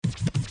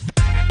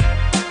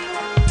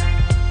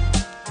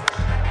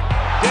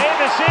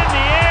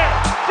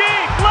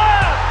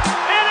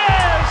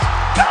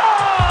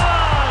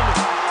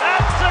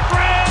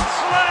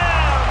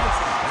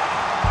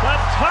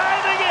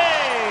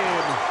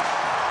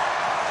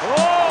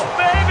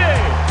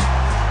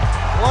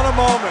What a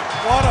moment.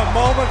 What a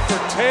moment for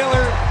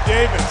Taylor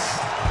Davis.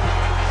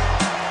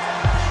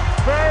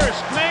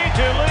 First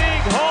Major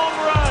League home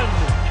run.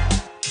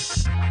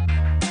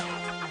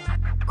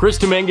 Chris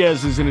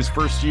Dominguez is in his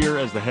first year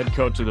as the head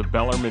coach of the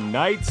Bellarmine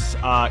Knights.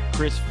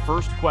 Chris,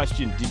 first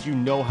question, did you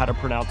know how to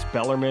pronounce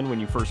Bellarmine when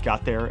you first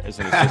got there as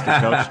an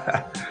assistant coach?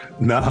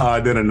 No,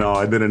 I didn't know.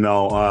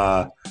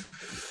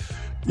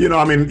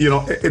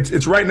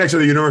 It's right next to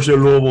the University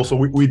of Louisville, so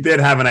we did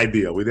have an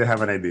idea.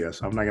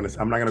 So I'm not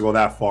gonna go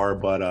that far,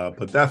 but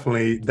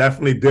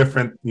definitely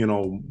different. You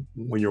know,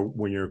 when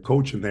you're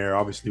coaching there,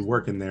 obviously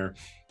working there,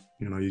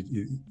 you know,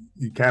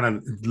 you kind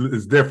of,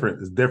 it's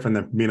different. It's different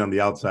than being on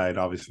the outside,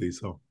 obviously.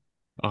 So.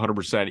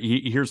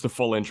 100%. Here's the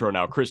full intro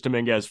now. Chris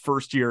Dominguez,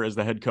 first year as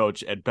the head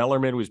coach at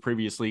Bellarmine, was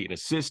previously an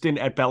assistant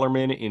at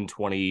Bellarmine in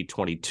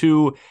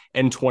 2022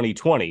 and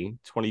 2020.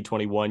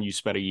 2021, you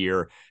spent a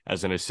year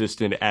as an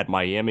assistant at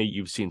Miami.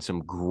 You've seen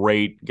some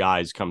great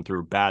guys come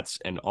through, bats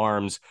and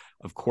arms.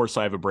 Of course,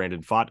 I have a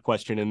Brandon Pfaadt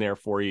question in there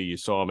for you. You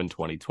saw him in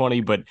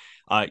 2020, but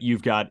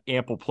you've got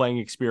ample playing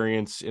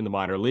experience in the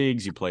minor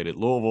leagues. You played at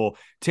Louisville.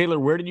 Taylor,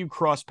 where did you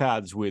cross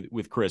paths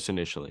with Chris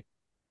initially?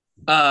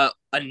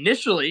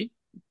 Initially,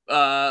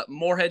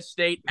 Morehead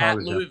State at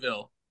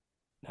Louisville.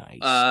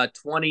 Nice.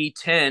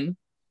 2010.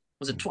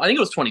 Was it? I think it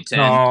was 2010.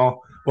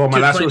 No. Well, my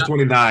last year was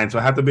 29, so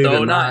it had to be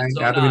 9.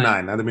 It had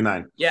to be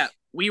 9. Yeah,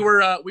 we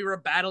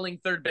were battling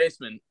third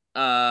baseman.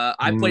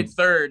 I played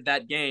third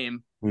that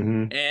game,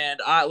 and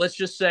let's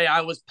just say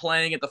I was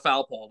playing at the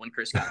foul pole when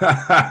Chris got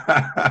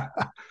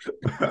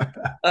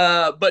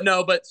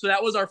but so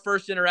that was our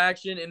first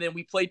interaction, and then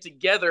we played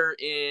together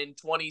in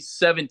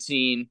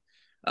 2017.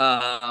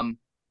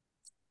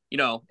 You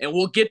know, and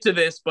we'll get to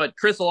this, but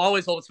Chris will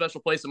always hold a special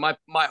place in my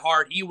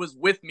heart. He was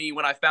with me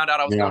when I found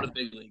out I was going to the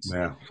big leagues.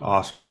 Yeah,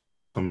 awesome,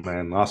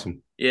 man,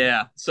 awesome.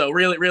 Yeah, so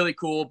really, really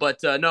cool. But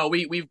no,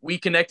 we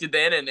connected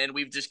then, and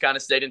we've just kind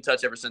of stayed in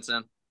touch ever since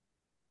then.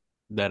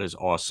 That is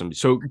awesome.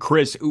 So,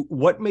 Chris,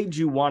 what made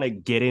you want to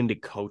get into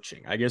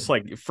coaching? I guess,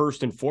 like,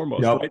 first and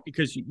foremost, right?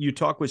 Because you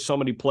talk with so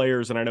many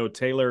players, and I know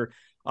Taylor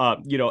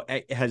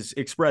has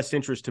expressed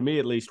interest to me,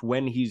 at least,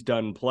 when he's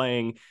done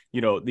playing. You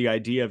know, the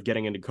idea of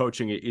getting into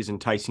coaching is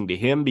enticing to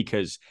him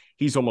because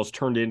he's almost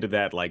turned into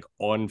that, like,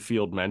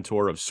 on-field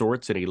mentor of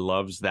sorts, and he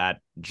loves that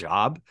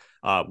job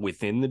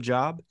within the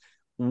job.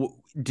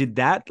 Did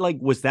that,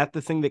 was that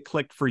the thing that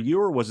clicked for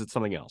you, or was it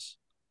something else?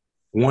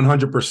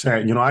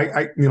 100%. You know,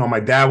 I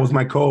my dad was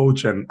my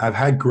coach, and I've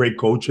had great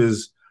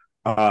coaches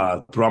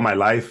throughout my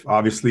life.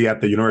 Obviously, at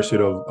the University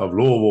of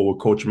Louisville with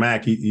Coach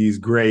Mack, he's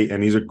great,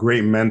 and he's a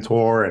great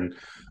mentor. And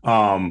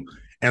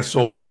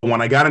so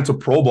when I got into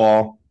pro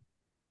ball,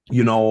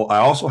 you know,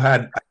 I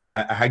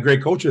had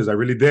great coaches. I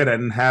really did. I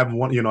didn't have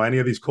any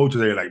of these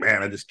coaches that you're like,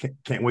 man, I just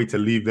can't wait to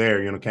leave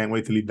there. You know, can't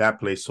wait to leave that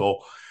place. So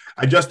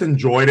I just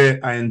enjoyed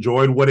it. I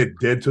enjoyed what it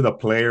did to the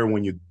player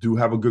when you do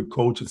have a good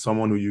coach and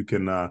someone who you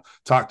can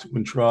talk to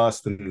and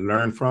trust and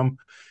learn from.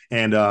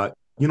 And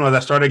you know, as I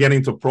started getting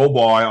into pro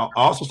ball, I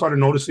also started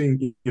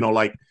noticing, you know,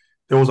 like,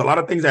 there was a lot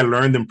of things I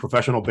learned in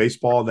professional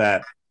baseball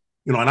that,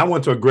 you know, and I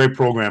went to a great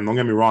program, don't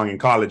get me wrong, in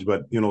college,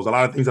 but, you know, there's a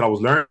lot of things that I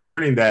was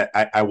learning that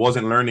I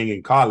wasn't learning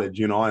in college,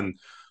 you know. And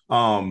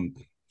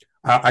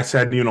I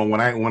said, you know,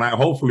 when I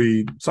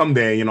hopefully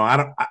someday, you know,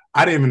 I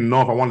didn't even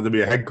know if I wanted to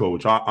be a head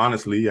coach.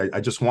 Honestly,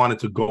 I just wanted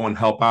to go and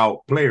help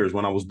out players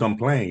when I was done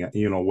playing,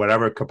 you know,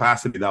 whatever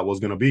capacity that was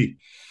going to be.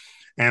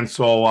 And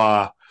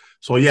so,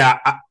 yeah,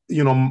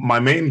 you know, my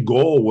main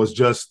goal was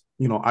just,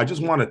 you know, I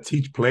just want to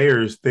teach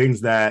players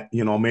things that,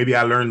 you know, maybe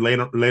I learned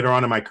later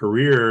on in my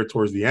career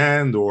towards the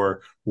end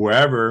or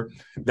wherever,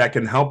 that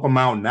can help them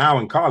out now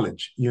in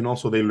college, you know,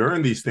 so they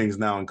learn these things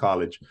now in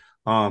college.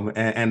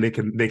 And they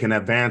can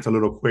advance a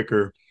little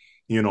quicker,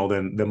 you know,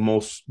 than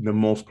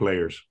most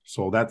players.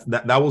 So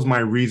that was my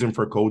reason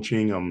for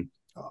coaching.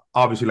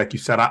 Obviously, like you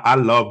said, I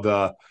love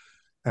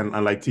and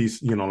like T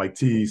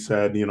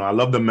said, you know, I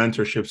love the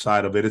mentorship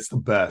side of it. It's the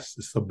best.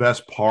 It's the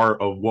best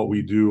part of what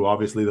we do.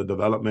 Obviously, the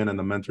development and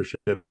the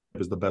mentorship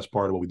is the best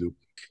part of what we do.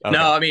 Okay.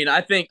 No, I mean,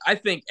 I think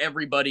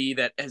everybody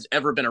that has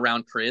ever been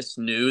around Chris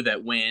knew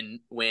that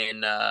when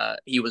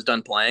he was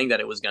done playing,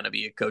 that it was going to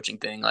be a coaching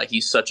thing. Like,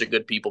 he's such a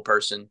good people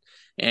person,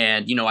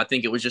 and you know, I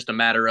think it was just a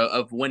matter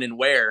of when and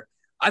where.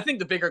 I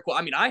think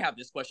I have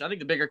this question. I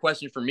think the bigger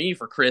question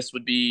for Chris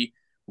would be,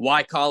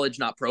 why college,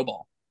 not pro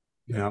ball?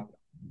 Yeah.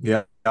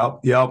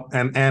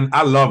 And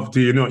I love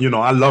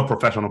I love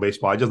professional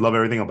baseball. I just love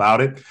everything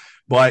about it.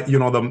 But, you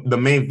know, the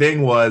main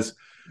thing was,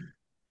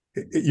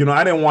 you know,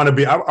 I didn't want to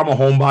be, I'm a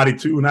homebody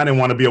too, and I didn't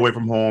want to be away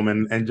from home.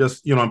 And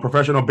just, you know, in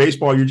professional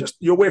baseball,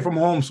 you're away from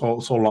home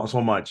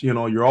so much, you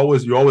know, you're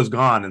always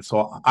gone. And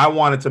so I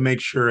wanted to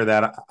make sure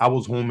that I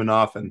was home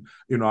enough. And,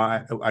 you know,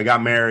 I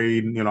got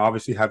married, you know,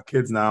 obviously have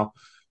kids now.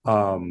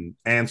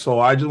 And so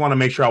I just want to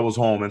make sure I was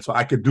home. And so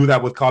I could do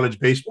that with college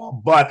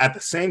baseball. But at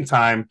the same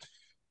time,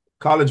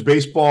 college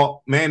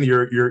baseball, man,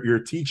 you're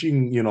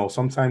teaching, you know,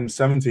 sometimes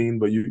 17,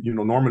 but you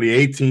know, normally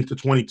 18 to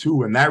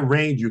 22. And that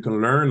range, you can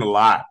learn a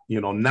lot,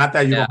 you know, not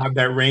that you don't have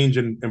that range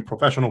in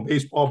professional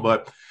baseball,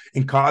 but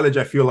in college,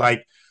 I feel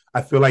like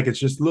I feel like it's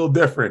just a little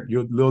different.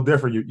 You're a little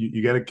different.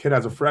 You get a kid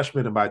as a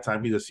freshman, and by the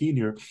time he's a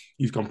senior,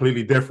 he's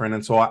completely different.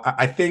 And so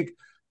I think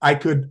I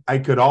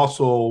could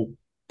also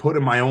put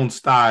in my own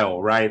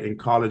style, right, in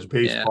college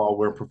baseball,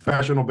 where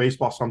professional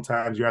baseball,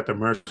 sometimes you're at the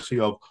mercy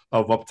of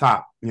up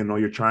top.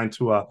 You're trying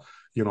to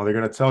they're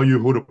going to tell you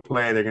who to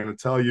play. They're going to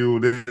tell you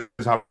this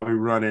is how we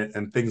run it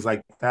and things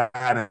like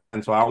that.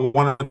 And so I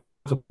wanted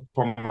to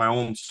put my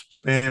own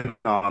spin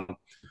on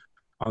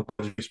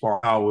college baseball,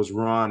 how it was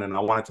run. And I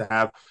wanted to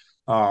have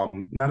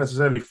not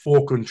necessarily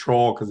full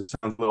control, because it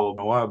sounds a little,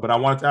 but I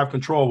wanted to have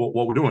control of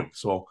what we're doing.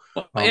 So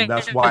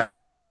that's why.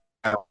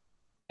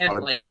 And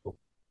like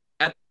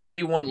at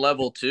one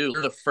level too,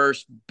 you're the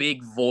first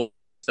big voice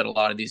that a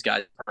lot of these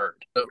guys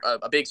heard.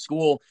 A big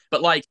school,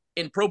 but like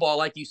in pro ball,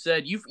 like you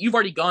said, you've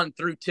already gone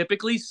through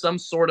typically some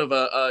sort of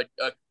a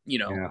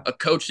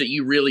coach that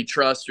you really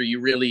trust, or you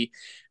really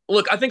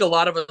look. I think a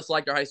lot of us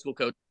liked our high school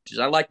coaches.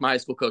 I liked my high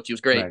school coach; he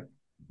was great.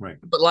 Right.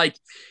 But like,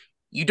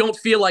 you don't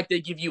feel like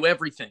they give you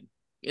everything,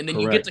 and then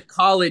you get to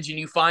college and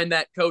you find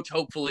that coach,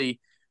 hopefully,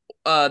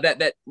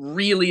 that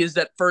really is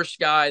that first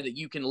guy that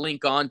you can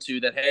link onto.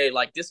 That, hey,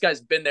 like, this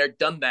guy's been there,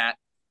 done that.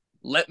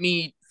 Let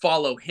me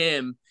follow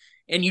him.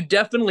 And you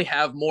definitely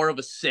have more of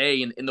a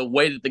say in the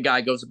way that the guy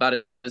goes about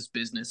his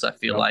business. I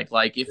feel like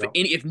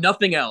if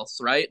nothing else,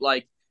 right?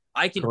 Like,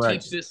 I can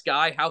teach this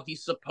guy how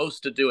he's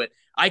supposed to do it.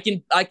 I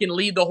can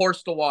lead the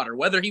horse to water,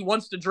 whether he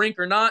wants to drink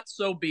or not,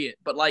 so be it.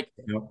 But like,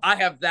 I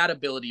have that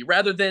ability,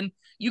 rather than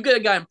you get a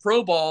guy in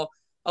pro ball.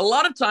 A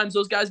lot of times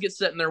those guys get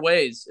set in their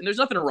ways, and there's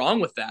nothing wrong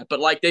with that. But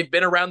like, they've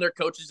been around their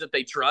coaches that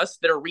they trust.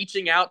 They're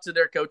reaching out to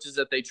their coaches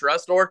that they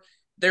trust, or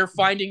they're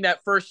finding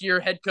that first year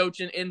head coach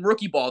in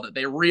rookie ball that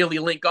they really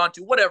link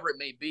onto, whatever it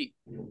may be.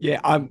 Yeah.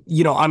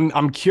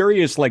 I'm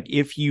curious, like,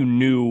 if you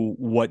knew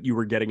what you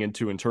were getting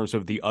into in terms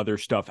of the other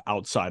stuff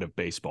outside of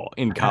baseball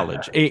in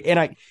college.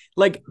 And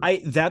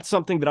that's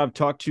something that I've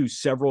talked to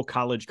several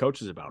college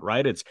coaches about,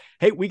 right? It's,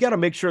 hey, we got to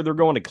make sure they're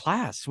going to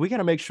class. We got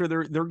to make sure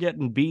they're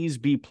getting B's,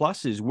 B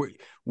pluses.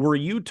 Were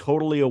you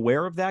totally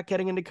aware of that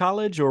getting into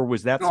college, or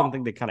was that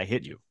something that kind of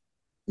hit you?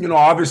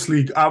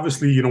 Obviously,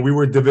 we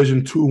were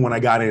Division II when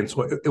I got in,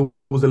 so it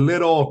was a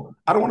little,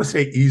 I don't want to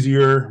say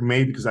easier,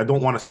 maybe, because I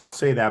don't want to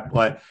say that,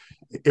 but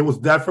it was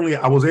definitely,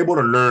 I was able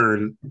to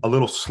learn a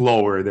little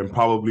slower than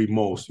probably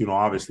most,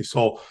 obviously.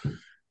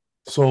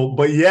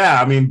 But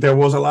yeah, I mean, there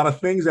was a lot of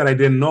things that I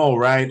didn't know,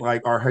 right?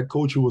 Like, our head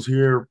coach who was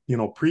here,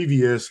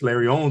 previous,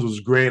 Larry Owens,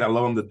 was great. I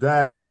love him to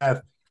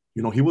death.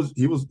 He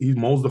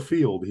mows the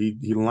field.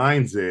 He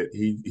lines it.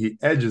 He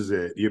edges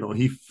it.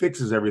 He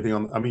fixes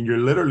everything. I mean, you're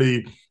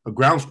literally a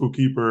ground screw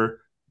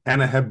keeper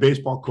and a head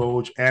baseball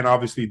coach, and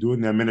obviously doing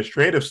the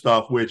administrative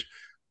stuff, which,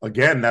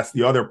 again, that's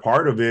the other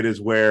part of it, is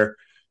where,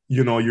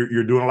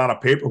 you're doing a lot of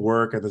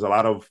paperwork, and there's a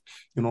lot of,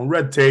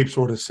 red tape,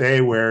 sort of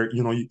say, where,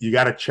 you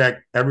got to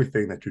check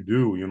everything that you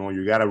do.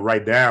 You got to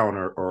write down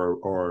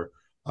or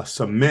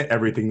submit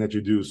everything that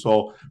you do.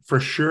 So for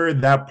sure,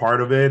 that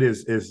part of it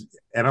is,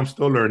 and I'm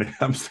still learning.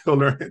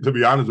 To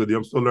be honest with you,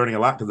 I'm still learning a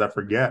lot, because I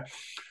forget.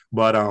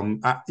 But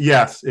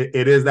yes,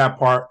 it is that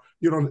part.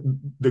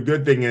 The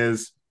good thing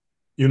is,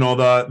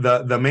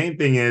 the main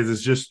thing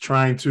is just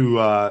trying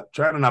to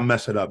not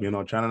mess it up.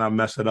 Trying to not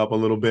mess it up a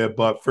little bit.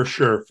 But for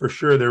sure,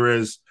 there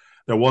was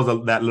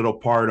that little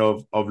part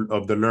of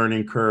the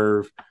learning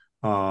curve.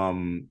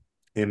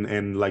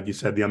 In like you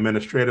said, the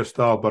administrative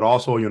stuff, but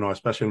also,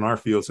 especially in our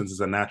field, since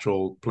it's a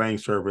natural playing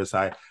service,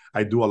 I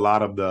do a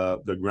lot of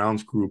the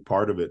grounds crew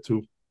part of it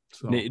too.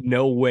 So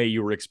no way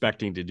you were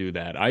expecting to do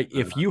that.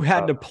 If you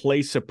had to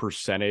place a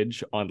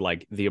percentage on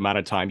like the amount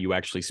of time you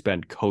actually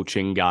spent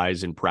coaching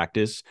guys in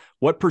practice,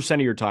 what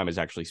percent of your time is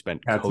actually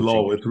spent that's coaching?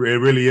 low. It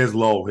really is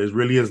low. It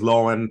really is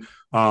low. And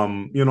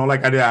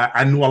like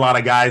I knew a lot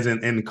of guys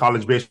in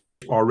college baseball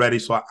already,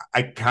 so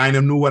I kind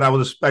of knew what I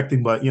was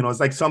expecting. But it's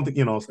like something,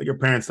 it's like your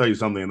parents tell you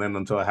something, and then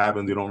until it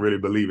happens, you don't really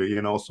believe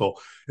it. So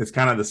it's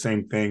kind of the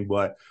same thing.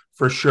 But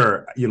for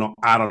sure,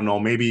 I don't know,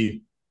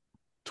 maybe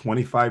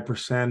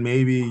 25%,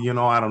 maybe,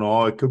 I don't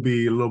know. It could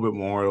be a little bit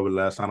more, a little bit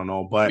less. I don't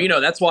know. But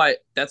that's why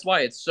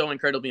it's so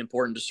incredibly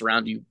important to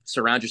surround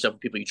yourself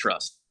with people you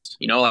trust.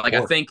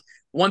 I think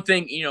one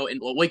thing,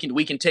 and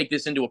we can take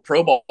this into a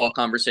pro ball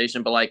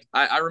conversation, but like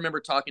I remember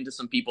talking to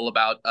some people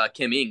about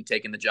Kim Ng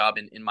taking the job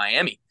in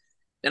Miami.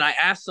 And I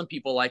asked some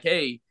people, like,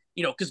 hey,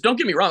 because don't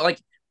get me wrong,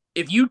 like,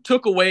 if you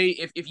took away,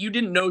 if you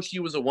didn't know she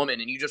was a woman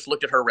and you just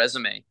looked at her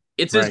resume,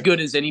 it's as good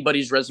as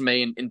anybody's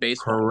resume in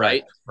baseball,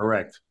 right?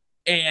 Correct.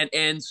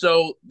 And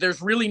so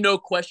there's really no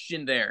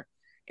question there.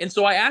 And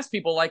so I asked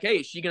people, like, hey,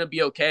 is she going to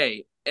be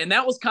okay? And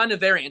that was kind of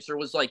their answer,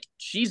 was like,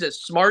 she's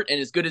as smart and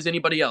as good as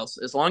anybody else.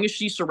 As long as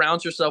she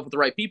surrounds herself with the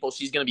right people,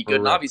 she's going to be good.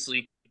 And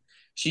obviously,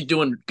 she's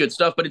doing good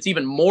stuff, but it's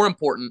even more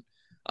important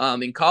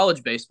in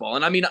college baseball.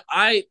 And I mean,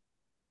 I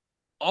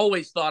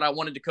always thought I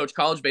wanted to coach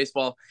college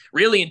baseball,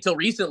 really, until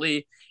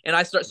recently. And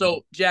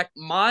so Jack,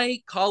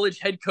 my college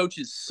head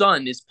coach's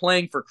son is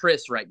playing for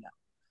Chris right now.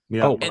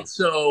 Yeah. And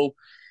so,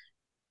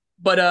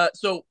 but I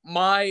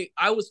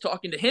was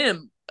talking to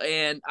him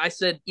And I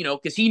said,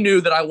 because he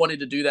knew that I wanted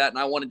to do that and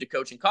I wanted to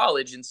coach in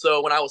college. And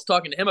so when I was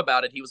talking to him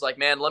about it, he was like,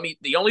 man,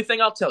 the only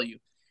thing I'll tell you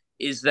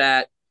is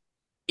that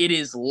it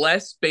is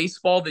less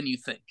baseball than you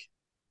think.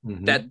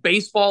 Mm-hmm. That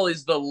baseball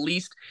is the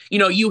least,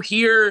 you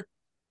hear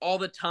all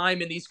the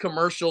time in these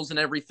commercials and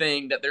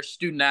everything that they're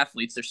student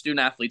athletes,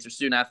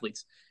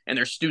 and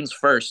they're students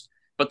first.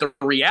 But the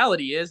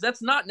reality is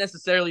that's not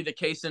necessarily the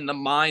case in the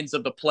minds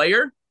of the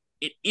player.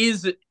 It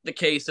is the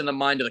case in the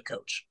mind of the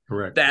coach.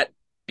 Correct. That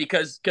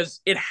because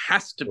it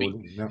has to be.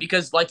 Yeah.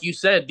 Because like you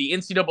said, the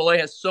NCAA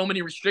has so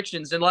many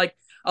restrictions. And like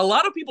a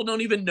lot of people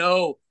don't even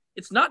know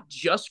it's not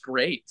just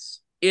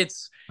grades.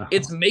 It's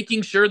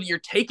making sure that you're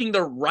taking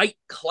the right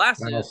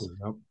classes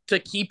to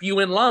keep you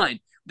in line.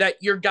 That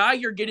your guy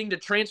you're getting to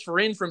transfer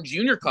in from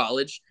junior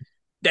college,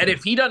 that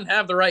if he doesn't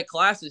have the right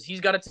classes, he's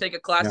got to take a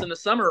class in the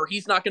summer or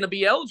he's not going to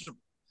be eligible.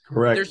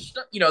 Correct.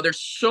 There's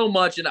so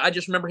much. And I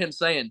just remember him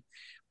saying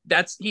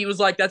he was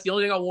like, that's the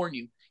only thing I'll warn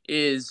you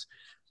is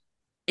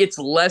it's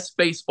less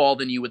baseball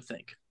than you would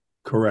think.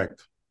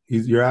 Correct.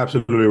 You're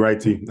absolutely right,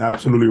 T.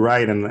 Absolutely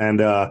right.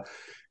 And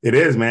it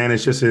is, man.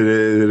 It's just it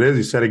is.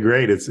 You said it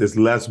great. It's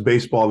less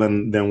baseball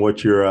than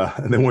what you're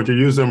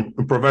using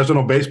in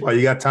professional baseball.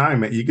 You got time,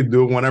 man. You can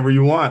do it whenever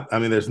you want. I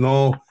mean, there's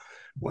no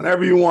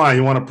whenever you want.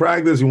 You want to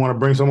practice. You want to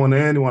bring someone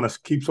in. You want to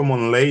keep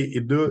someone late.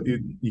 You do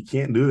it. You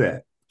can't do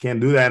that. Can't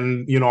do that.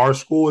 And our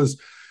school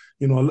is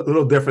a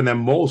little different than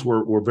most.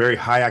 We're very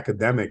high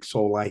academic.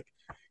 So like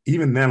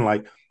even then,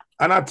 like,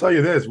 and I'll tell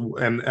you this.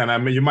 And I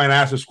mean, you might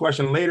ask this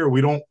question later.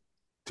 We don't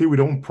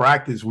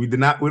practice. We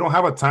don't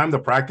have a time to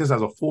practice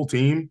as a full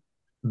team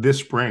this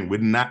spring. We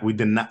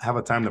did not have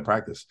a time to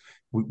practice.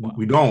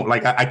 We don't.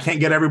 Like I can't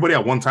get everybody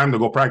at one time to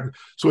go practice.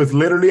 So it's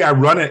literally I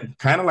run it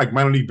kind of like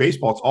minor league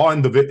baseball. It's all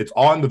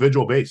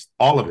individual based,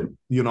 all of it.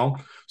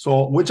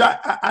 So which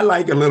I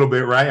like a little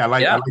bit, right? I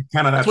like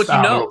kind of that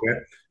style a little bit.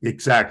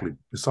 Exactly.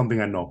 It's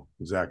something I know.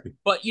 Exactly.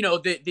 But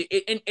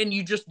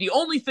the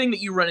only thing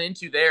that you run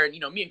into there, and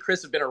me and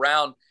Chris have been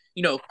around.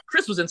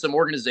 Chris was in some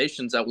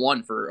organizations that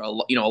won for a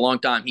long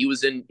time. He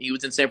was in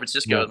San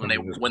Francisco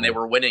when they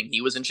were winning.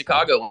 He was in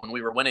Chicago when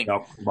we were winning.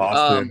 Yep.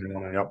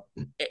 Boston.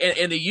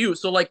 And the U.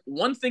 So like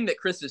one thing that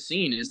Chris has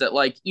seen is that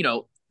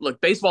look,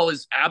 baseball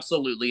is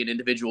absolutely an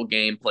individual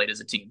game played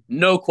as a team,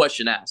 no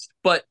question asked.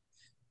 But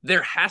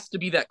there has to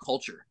be that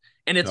culture,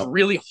 and it's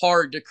really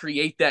hard to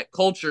create that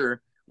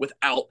culture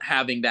without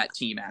having that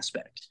team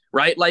aspect,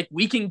 right? Like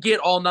we can get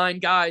all 9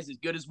 guys as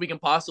good as we can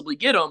possibly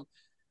get them.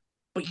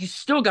 But you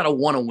still got to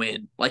want to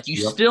win. Like you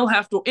still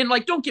have to, and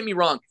like, don't get me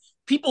wrong.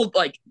 People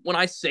like when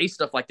I say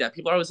stuff like that,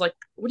 people are always like,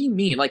 what do you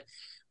mean? Like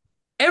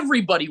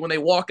everybody, when they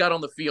walk out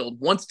on the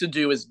field wants to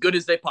do as good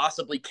as they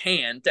possibly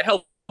can to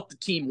help the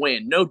team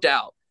win, no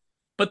doubt.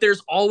 But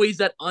there's always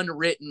that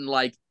unwritten,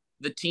 like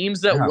the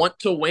teams that want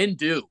to win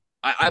do.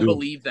 I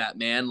believe that,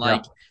 man.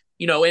 Like,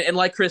 and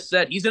like Chris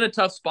said, he's in a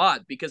tough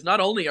spot because not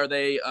only are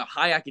they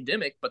high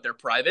academic, but they're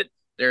private,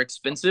 they're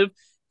expensive.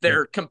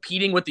 They're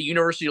competing with the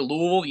University of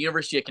Louisville, the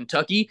University of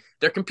Kentucky.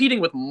 They're competing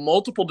with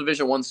multiple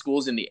Division I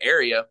schools in the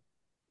area.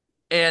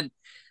 And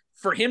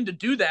for him to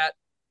do that,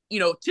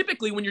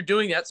 typically when you're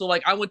doing that, so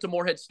like I went to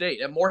Morehead State.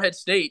 At Morehead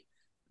State,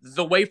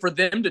 the way for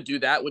them to do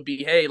that would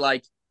be, hey,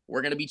 like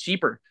we're going to be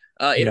cheaper.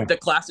 The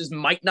classes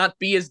might not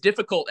be as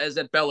difficult as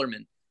at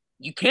Bellarmine.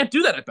 You can't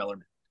do that at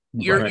Bellarmine.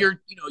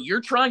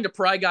 You're trying to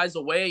pry guys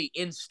away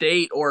in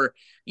state or,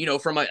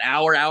 from an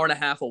hour and a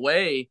half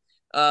away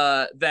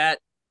that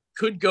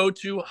could go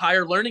to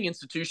higher learning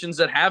institutions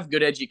that have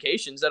good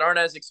educations that aren't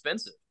as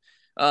expensive.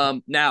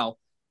 Now,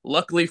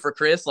 luckily for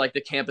Chris, like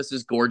the campus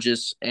is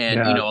gorgeous and,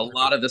 a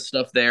lot of the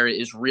stuff there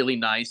is really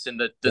nice and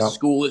the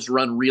school is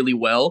run really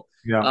well.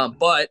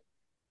 But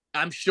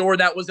I'm sure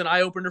that was an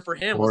eye opener for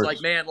him. It was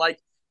like, man, like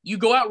you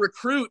go out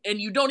recruit and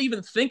you don't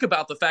even think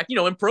about the fact,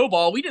 in pro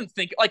ball, we didn't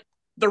think like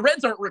the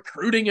Reds aren't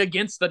recruiting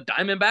against the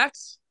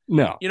Diamondbacks.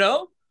 No.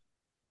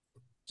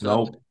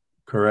 No,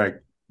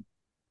 correct.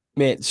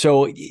 Man,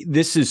 so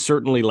this is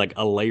certainly like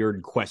a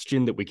layered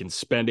question that we can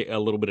spend a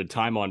little bit of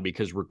time on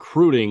because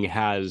recruiting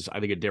has, I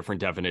think, a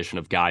different definition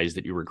of guys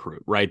that you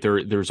recruit, right?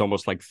 There's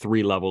almost like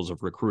 3 levels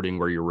of recruiting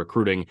where you're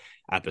recruiting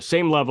at the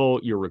same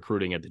level, you're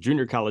recruiting at the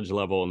junior college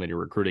level, and then you're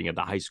recruiting at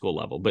the high school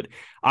level. But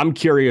I'm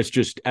curious,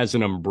 just as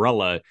an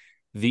umbrella,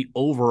 the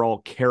overall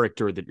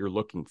character that you're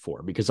looking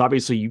for, because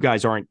obviously you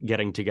guys aren't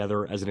getting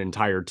together as an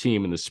entire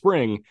team in the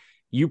spring.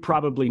 You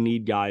probably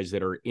need guys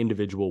that are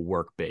individual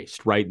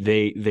work-based, right?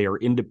 They are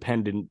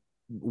independent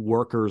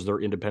workers,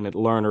 they're independent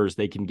learners,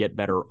 they can get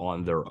better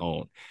on their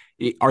own.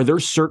 Are there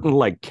certain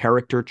like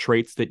character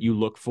traits that you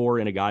look for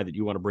in a guy that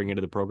you want to bring into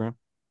the program?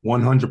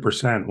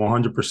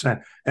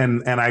 100%.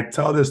 And I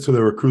tell this to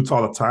the recruits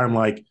all the time,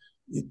 like,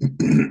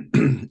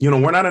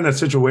 we're not in a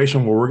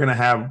situation where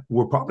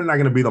we're probably not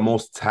going to be the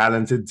most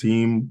talented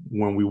team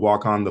when we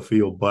walk on the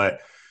field,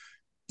 but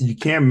you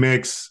can't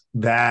mix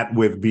that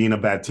with being a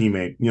bad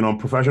teammate. In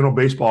professional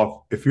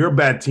baseball, if you're a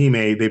bad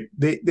teammate,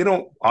 they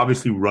don't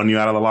obviously run you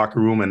out of the locker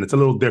room. And it's a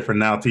little different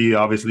now, T,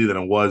 obviously, than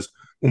it was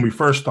when we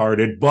first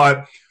started.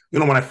 But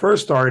when I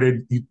first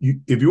started,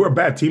 if you were a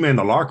bad teammate in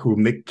the locker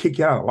room, they kick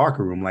you out of the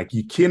locker room. Like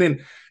you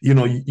couldn't,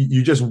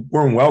 you just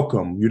weren't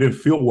welcome. You didn't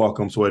feel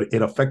welcome, so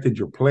it affected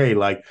your play.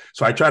 Like,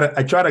 so I try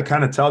to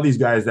kind of tell these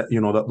guys that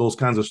those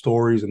kinds of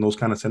stories and those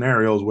kind of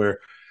scenarios where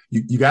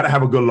you got to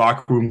have a good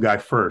locker room guy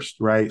first,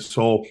 right?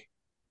 So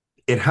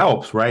it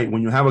helps, right?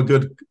 When you have a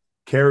good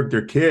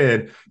character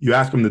kid, you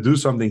ask him to do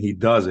something, he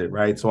does it,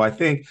 right? So I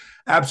think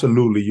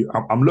absolutely,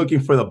 I'm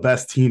looking for the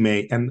best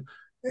teammate, and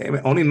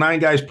only 9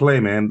 guys play,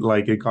 man.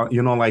 Like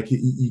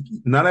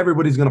not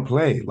everybody's gonna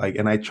play. Like,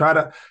 and I try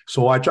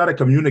to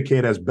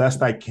communicate as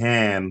best I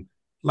can,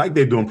 like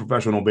they do in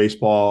professional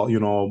baseball.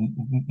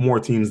 More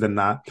teams than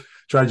not.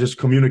 Try to just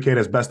communicate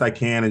as best I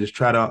can and just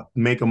try to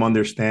make them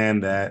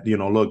understand that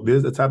look, this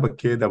is the type of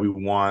kid that we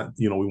want.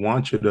 We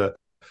want you to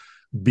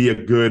be a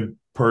good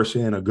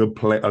person, a good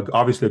play,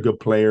 obviously a good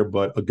player,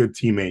 but a good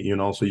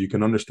teammate, so you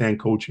can understand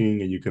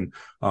coaching and you can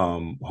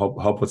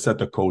help us set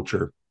the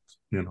culture,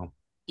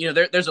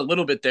 There's a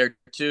little bit there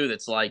too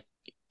that's like,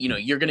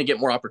 you're going to get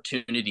more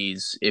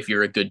opportunities if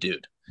you're a good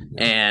dude,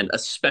 and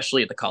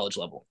especially at the college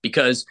level.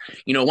 Because,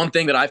 one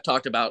thing that I've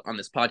talked about on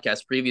this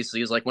podcast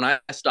previously is like when I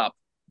stopped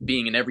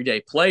being an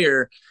everyday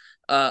player,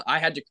 I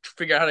had to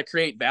figure out how to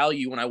create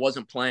value when I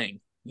wasn't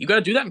playing. You got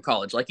to do that in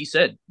college. Like you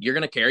said, you're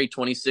going to carry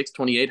 26,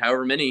 28,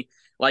 however many.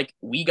 Like,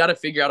 we got to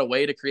figure out a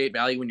way to create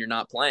value when you're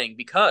not playing,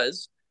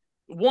 because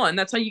one,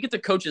 that's how you get the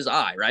coach's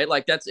eye, right?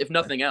 Like, that's if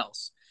nothing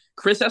else.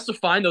 Chris has to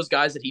find those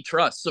guys that he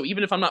trusts. So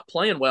even if I'm not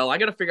playing well, I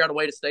got to figure out a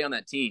way to stay on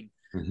that team.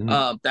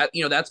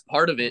 Mm-hmm. That's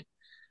part of it.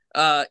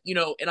 And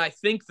I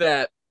think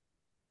that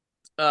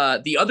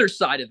the other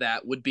side of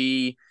that would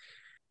be,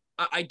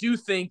 I do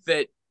think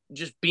that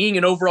just being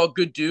an overall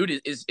good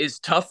dude is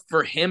tough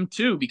for him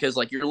too, because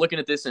like you're looking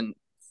at this in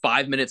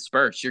 5-minute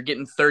spurts. You're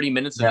getting 30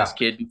 minutes of this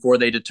kid before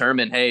they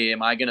determine, hey,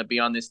 am I going to be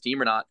on this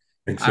team or not?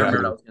 Exactly. I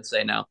remember what I was going to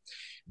say now.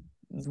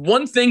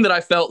 One thing that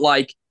I felt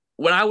like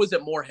when I was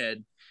at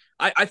Moorhead,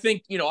 I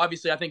think,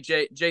 obviously I think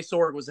Jay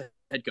Sorg was a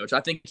head coach.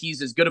 I think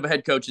he's as good of a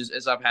head coach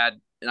as I've had.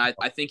 And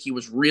I think he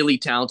was really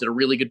talented, a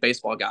really good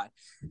baseball guy.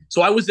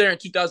 So I was there in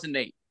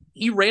 2008.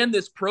 He ran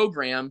this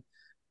program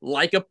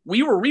like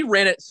we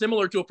ran it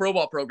similar to a pro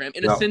ball program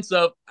in a sense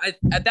of,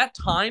 at that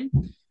time,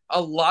 a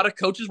lot of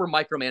coaches were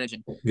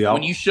micromanaging. Yep.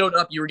 When you showed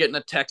up, you were getting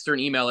a text or an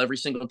email every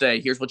single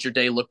day. Here's what your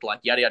day looked like,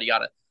 yada, yada,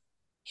 yada.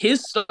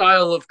 His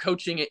style of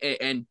coaching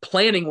and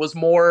planning was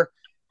more,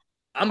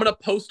 I'm going to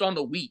post on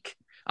the week.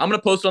 I'm going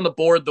to post on the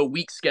board the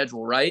week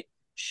schedule, right?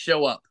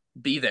 Show up,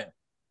 be there.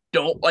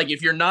 Don't, like,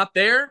 if you're not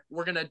there,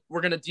 we're going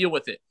to deal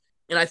with it.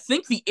 And I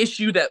think the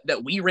issue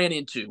that we ran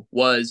into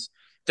was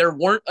there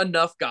weren't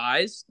enough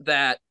guys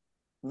that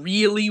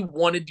really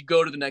wanted to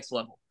go to the next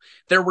level.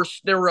 There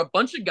were a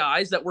bunch of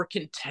guys that were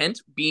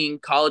content being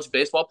college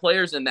baseball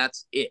players, and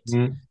that's it.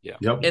 Mm-hmm. Yeah.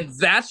 Yep. And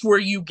that's where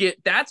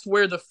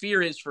the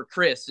fear is for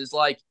Chris, is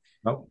like,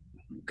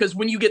 because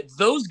when you get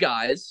those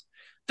guys,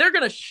 they're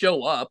going to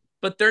show up,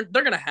 but they're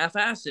going to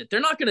half-ass it.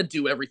 They're not going to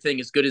do everything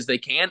as good as they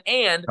can,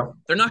 and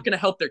they're not going to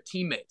help their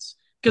teammates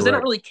because they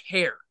don't really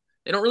care.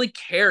 They don't really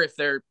care if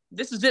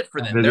this is it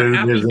for them. They're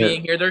happy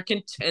being here. They're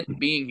content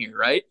being here,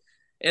 right?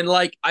 And,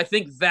 like, I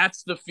think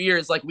that's the fear,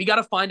 is, like, we got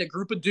to find a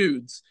group of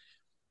dudes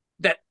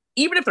that,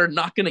 even if they're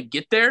not going to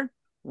get there,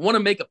 want to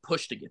make a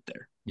push to get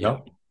there.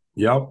 Yep.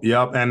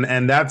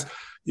 And that's,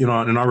 in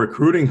our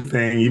recruiting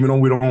thing, even though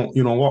we don't,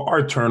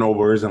 our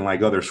turnover isn't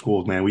like other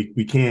schools, man.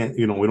 We can't,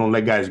 we don't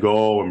let guys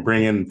go and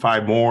bring in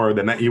 5 more.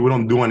 Then we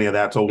don't do any of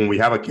that. So when we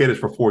have a kid, it's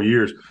for 4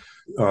 years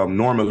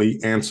normally.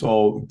 And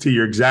so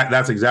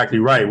that's exactly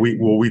right.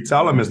 What we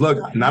tell them is,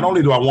 look, not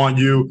only do I want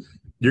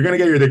you're going to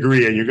get your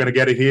degree and you're going to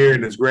get it here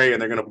and it's great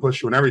and they're going to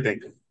push you and everything.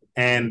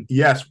 And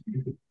yes,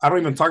 I don't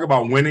even talk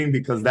about winning,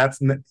 because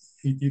that's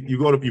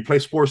you play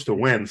sports to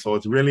win. So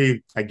it's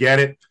really, I get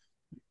it.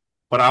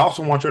 But I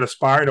also want you to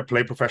aspire to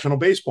play professional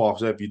baseball.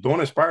 So if you don't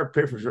aspire to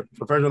play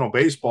professional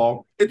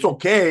baseball, it's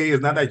okay.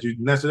 It's not that you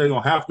necessarily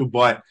don't have to,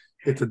 but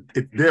it's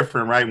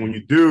different, right? When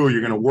you do,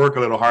 you're going to work a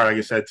little hard, like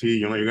you said, T.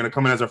 You're going to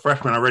come in as a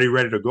freshman already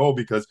ready to go,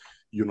 because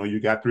you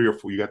got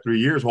 3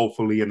 years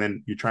hopefully, and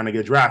then you're trying to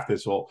get drafted.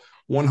 So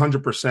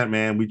 100%,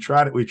 man. We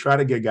try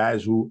to get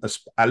guys who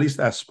at least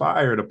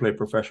aspire to play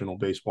professional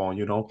baseball,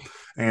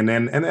 and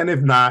then if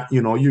not,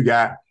 you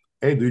got,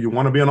 hey, dude, you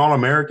want to be an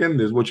All-American?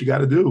 This is what you got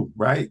to do,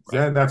 right?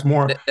 That's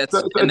more, that's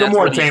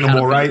more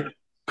attainable, right?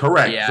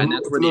 Correct. Yeah, and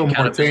that's where the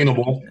more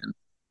attainable.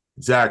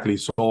 Exactly.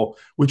 So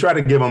we try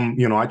to give them,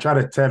 I try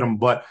to tell them,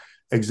 but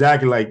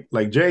exactly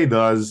like Jay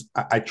does,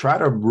 I try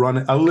to run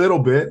it a little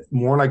bit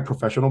more like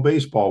professional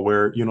baseball,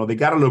 where, they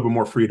got a little bit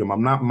more freedom.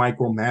 I'm not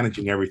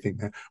micromanaging everything,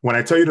 man. When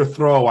I tell you to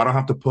throw, I don't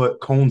have to put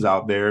cones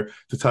out there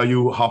to tell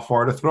you how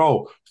far to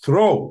throw.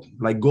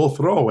 Go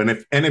throw. And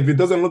if it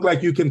doesn't look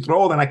like you can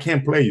throw, then I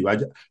can't play you.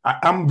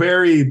 I'm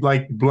very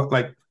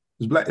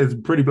it's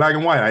pretty black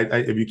and white.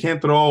 If you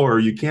can't throw or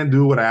you can't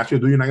do what I ask you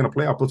to do, you're not going to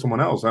play. I'll put someone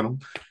else. I don't,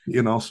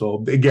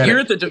 so they get it. You're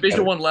at the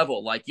Division I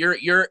level. Like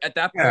you're at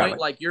that point,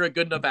 like you're a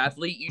good enough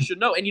athlete. You should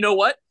know. And you know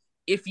what?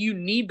 If you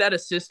need that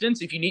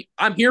assistance,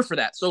 I'm here for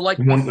that. So like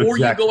before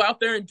you go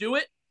out there and do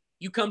it,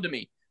 you come to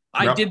me.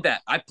 I did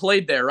that. I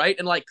played there, right?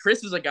 And like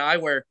Chris is a guy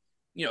where,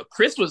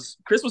 Chris was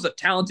a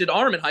talented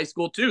arm in high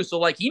school too. So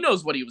like he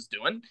knows what he was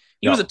doing.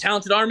 He was a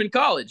talented arm in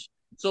college.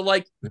 So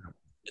like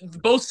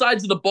both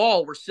sides of the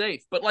ball were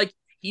safe. But like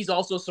he's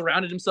also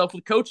surrounded himself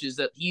with coaches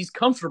that he's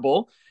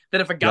comfortable that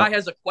if a guy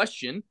has a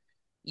question,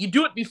 you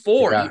do it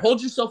before. You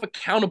hold yourself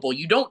accountable.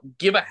 You don't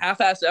give a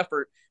half-ass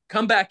effort,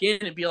 come back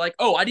in and be like,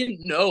 oh, I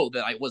didn't know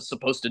that I was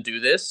supposed to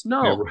do this.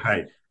 No.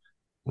 Yeah,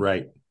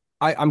 right.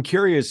 I'm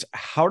curious,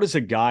 how does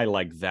a guy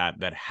like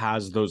that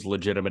has those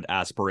legitimate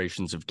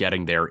aspirations of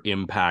getting there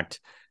impact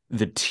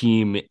the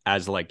team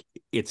as like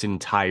its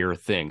entire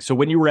thing? So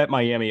when you were at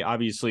Miami,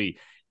 obviously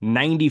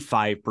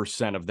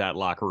 95% of that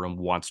locker room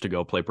wants to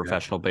go play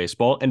professional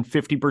baseball, and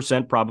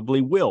 50% probably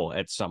will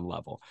at some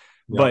level.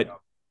 But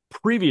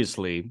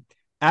previously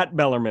at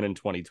Bellarmine in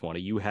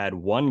 2020, you had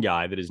one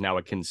guy that is now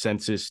a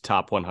consensus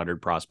top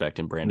 100 prospect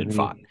in Brandon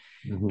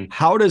Pfaadt.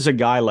 How does a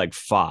guy like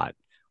Pfaadt,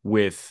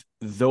 with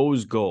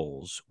those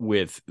goals,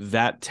 with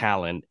that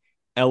talent,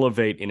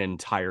 elevate an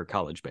entire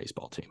college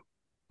baseball team?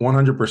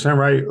 100%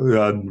 right.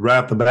 Right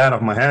off the bat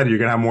of my head, you're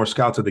gonna have more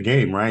scouts at the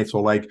game, right?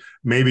 So like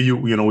maybe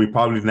we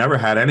probably never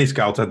had any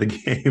scouts at the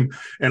game,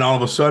 and all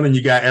of a sudden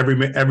you got every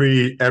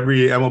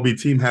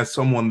MLB team has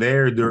someone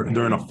there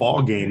during a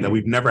fall game that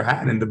we've never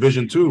had in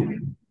Division II.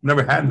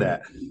 Never had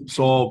that.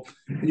 So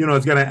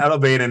it's gonna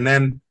elevate, and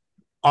then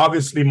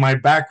obviously my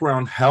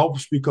background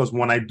helps because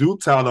when I do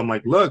tell them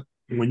like, look,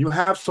 when you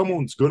have someone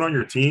who's good on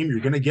your team,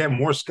 you're going to get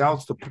more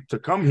scouts to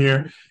come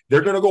here.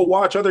 They're going to go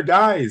watch other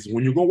guys.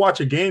 When you go watch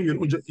a game,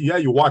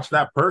 you watch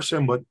that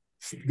person, but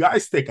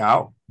guys stick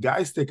out.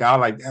 Guys stick out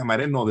like, damn, I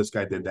didn't know this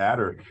guy did that.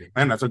 Or,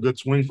 man, that's a good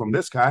swing from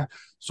this guy.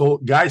 So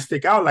guys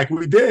stick out like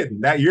we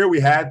did. That year we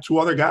had two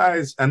other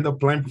guys end up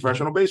playing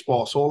professional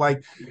baseball. So,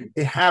 like,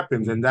 it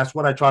happens. And that's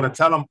what I try to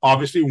tell them.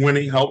 Obviously,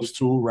 winning helps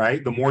too,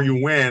 right? The more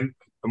you win,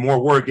 the more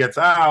word gets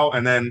out,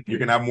 and then you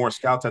can have more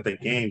scouts at the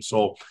game.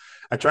 So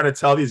I try to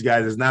tell these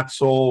guys it's not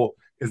so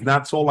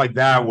like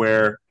that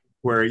where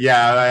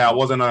I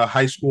wasn't a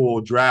high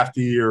school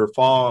draftee or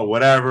fall or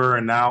whatever,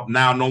 and now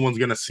no one's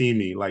gonna see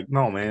me. Like,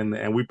 no, man.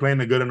 And we play in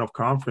a good enough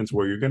conference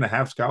where you're gonna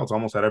have scouts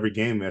almost at every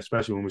game,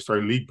 especially when we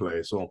start league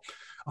play. So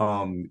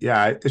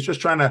it's just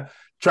trying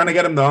to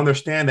get them to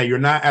understand that you're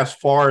not as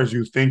far as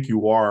you think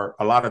you are.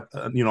 A lot of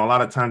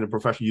times in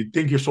professional, you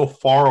think you're so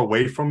far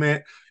away from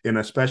it, and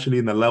especially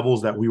in the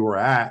levels that we were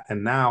at,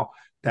 and now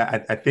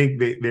that I think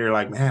they're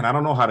like, man, I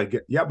don't know how to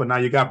get. Yeah, but now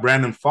you got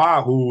Brandon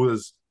Pfaadt, who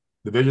was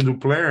Division II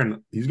player,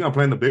 and he's going to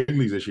play in the big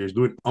leagues this year. He's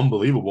doing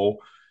unbelievable.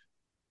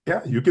 Yeah,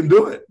 you can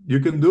do it.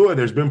 You can do it.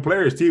 There's been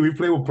players, T. We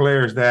play with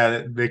players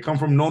that they come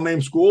from no-name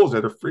schools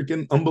that are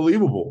freaking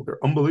unbelievable. They're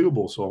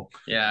unbelievable. So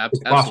yeah,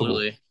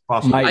 absolutely.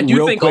 Possible. I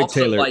do think quick, also,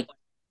 Taylor, like,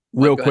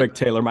 real quick,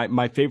 Taylor,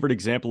 my favorite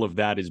example of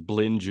that is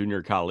Blinn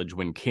Junior College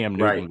when Cam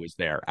Newton was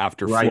there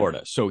after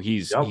Florida. So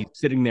he's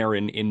sitting there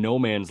in no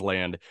man's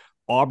land.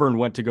 Auburn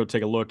went to go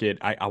take a look at,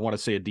 I want to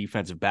say, a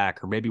defensive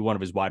back or maybe one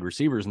of his wide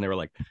receivers, and they were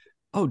like,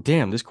 oh,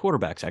 damn, this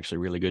quarterback's actually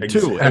really good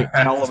too.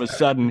 And all of a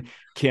sudden,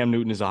 Cam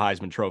Newton is a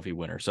Heisman Trophy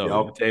winner.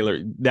 So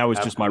Taylor, that was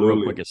just my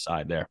real quick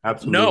aside there.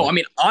 Absolutely. No, I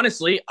mean,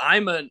 honestly,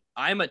 I'm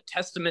a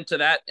testament to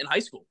that in high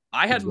school.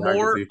 I had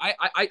more.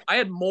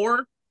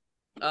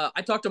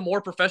 I talked to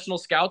more professional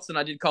scouts than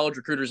I did college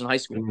recruiters in high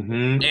school,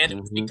 and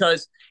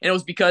it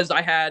was because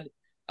I had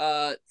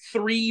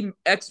three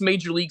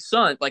ex-major league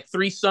sons, like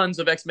three sons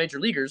of ex-major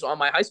leaguers on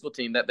my high school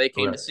team that they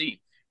came to see.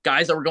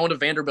 Guys that were going to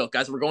Vanderbilt,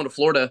 guys that were going to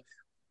Florida.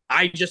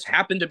 I just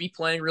happened to be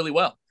playing really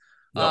well.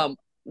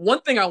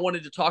 One thing I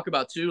wanted to talk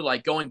about too,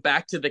 like going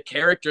back to the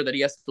character that he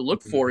has to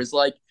look for, is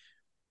like,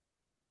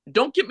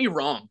 don't get me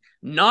wrong.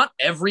 Not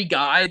every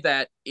guy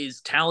that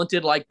is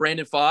talented like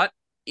Brandon Pfaadt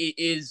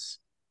is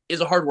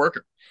a hard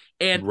worker.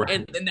 And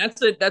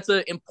that's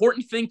an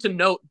important thing to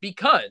note,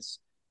 because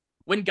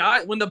when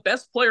the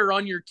best player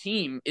on your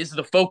team is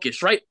the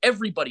focus, right?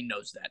 Everybody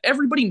knows that.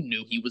 Everybody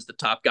knew he was the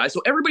top guy.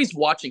 So everybody's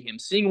watching him,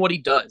 seeing what he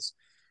does.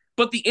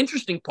 But the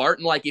interesting part,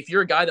 and like if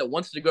you're a guy that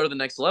wants to go to the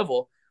next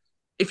level,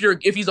 if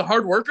he's a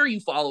hard worker,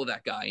 you follow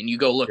that guy and you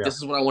go, look, this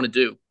is what I want to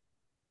do.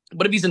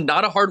 But if he's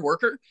not a hard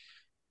worker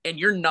and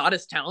you're not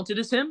as talented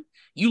as him,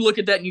 you look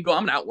at that and you go,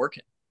 I'm going to outwork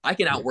him. I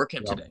can outwork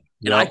him today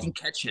and I can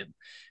catch him.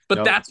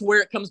 But that's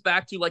where it comes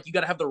back to, like, you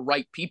got to have the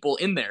right people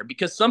in there,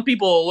 because some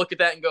people will look at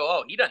that and go,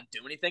 oh, he doesn't do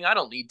anything, I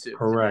don't need to.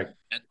 Correct.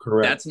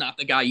 That's not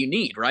the guy you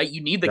need, right?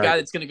 You need the guy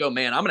that's going to go,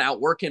 man, I'm going to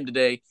outwork him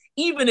today.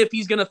 Even if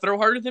he's going to throw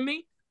harder than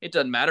me, it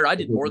doesn't matter. I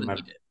did more than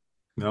he did.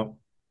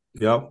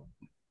 Yep.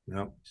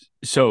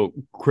 So,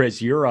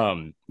 Chris,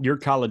 your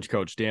college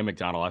coach, Dan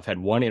McDonnell, I've had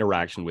one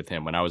interaction with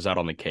him when I was out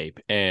on the Cape,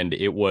 and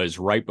it was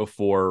right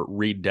before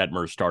Reed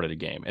Detmer started a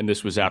game. And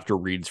this was after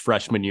Reed's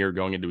freshman year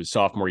going into his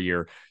sophomore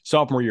year.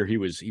 Sophomore year, he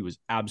was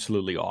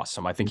absolutely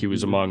awesome. I think he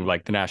was among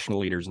like the national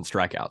leaders in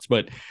strikeouts.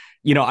 But,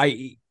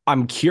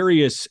 I'm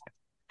curious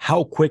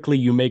how quickly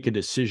you make a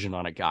decision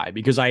on a guy,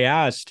 because I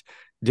asked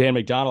Dan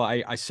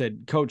McDonnell, I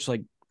said, Coach,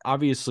 like,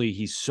 obviously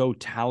he's so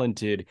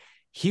talented.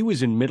 He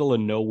was in middle of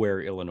nowhere,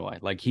 Illinois.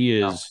 Like,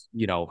 he is,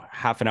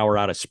 half an hour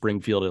out of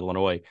Springfield,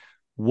 Illinois.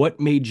 what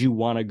made you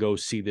want to go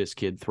see this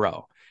kid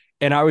throw?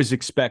 And I was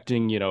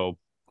expecting,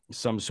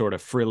 some sort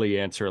of frilly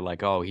answer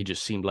like, oh, he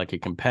just seemed like a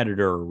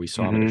competitor, or we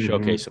saw him in a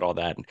showcase and all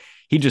that. And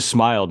he just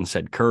smiled and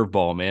said,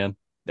 curveball, man.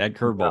 That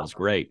curveball is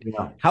great.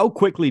 Yeah. How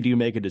quickly do you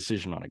make a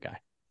decision on a guy?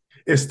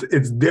 It's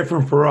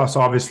different for us,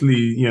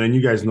 obviously, and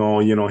you guys know,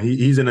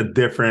 he's in a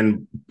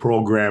different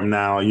program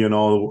now,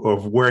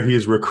 of where he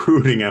is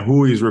recruiting and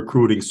who he's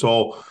recruiting.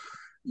 So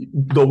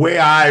the way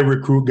I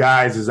recruit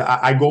guys is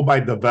I go by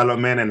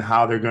development and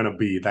how they're going to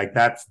be. Like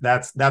that's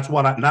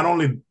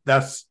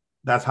what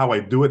that's how I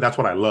do it. That's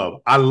what I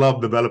love. I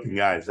love developing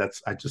guys.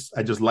 I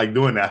just like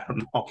doing that. I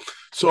don't know.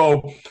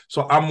 So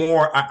I'm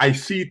more, I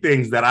see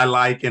things that I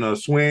like in a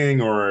swing,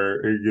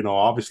 or,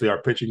 obviously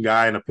our pitching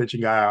guy, and a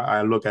pitching guy,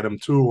 I look at him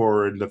too,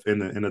 or in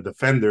a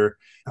defender.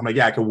 I'm like,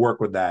 yeah, I can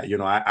work with that.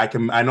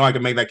 I know I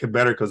can make that kid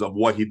better because of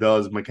what he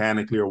does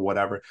mechanically or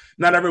whatever.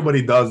 Not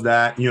everybody does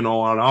that, and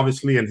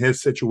obviously in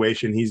his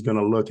situation, he's going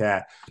to look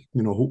at,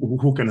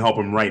 who can help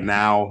him right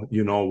now,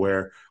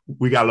 where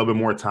we got a little bit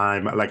more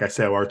time. Like I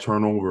said, our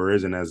turnover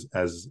isn't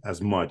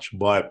as much,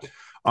 but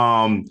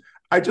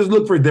I just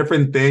look for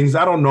different things.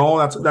 I don't know.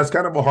 That's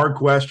kind of a hard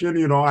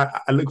question.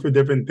 I look for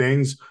different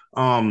things.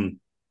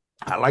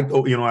 I like,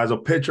 as a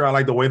pitcher, I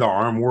like the way the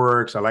arm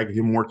works. I like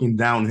him working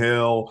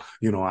downhill.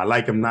 I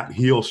like him not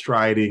heel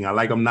striding. I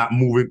like him not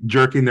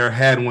jerking their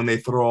head when they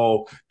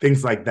throw,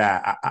 things like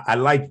that. I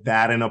like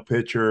that in a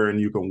pitcher,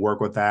 and you can work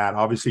with that.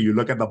 Obviously, you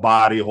look at the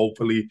body.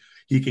 Hopefully,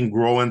 he can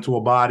grow into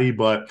a body.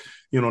 But,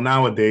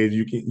 nowadays,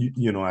 you can,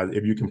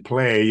 if you can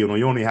play, you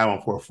only have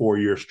him for a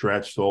 4-year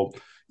stretch. So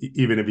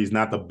even if he's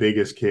not the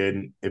biggest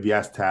kid, if he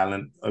has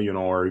talent,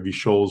 or if he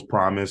shows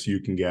promise,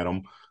 you can get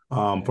him.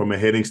 From a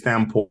hitting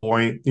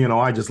standpoint,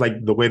 I just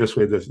like the way this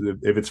way.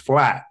 If it's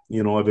flat,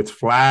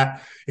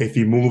 if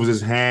he moves his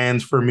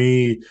hands for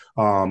me,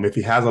 if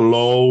he has a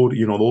load,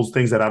 those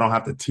things that I don't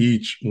have to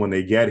teach when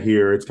they get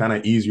here, it's kind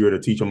of easier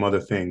to teach them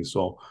other things.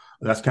 So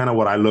that's kind of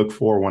what I look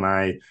for when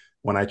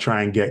I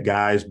try and get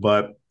guys.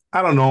 But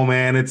I don't know,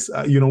 man. It's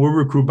we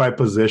recruit by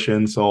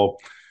position, so.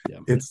 Yeah.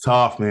 It's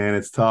tough, man.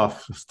 It's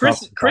tough.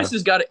 Chris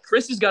has got it.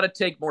 Chris has got to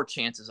take more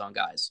chances on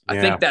guys.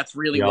 I think that's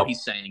really what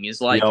he's saying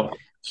is like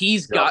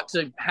he's got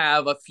to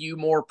have a few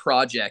more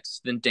projects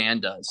than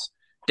Dan does.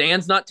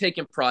 Dan's not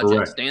taking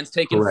projects. Correct. Dan's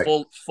taking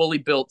fully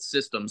built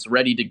systems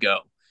ready to go.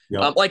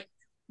 Like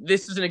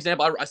this is an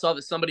example. I saw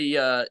that somebody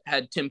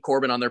had Tim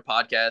Corbin on their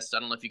podcast.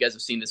 I don't know if you guys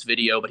have seen this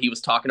video, but he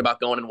was talking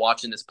about going and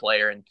watching this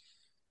player,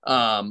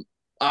 and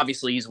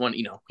obviously he's one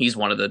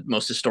of the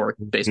most historic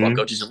baseball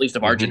coaches, at least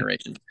of our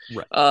generation.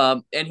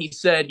 Right. And he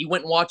said he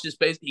went and watched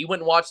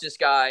this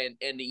guy,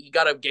 and he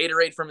got a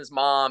Gatorade from his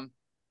mom,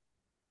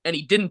 and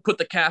he didn't put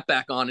the cap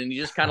back on, and he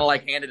just kind of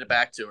like handed it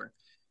back to her,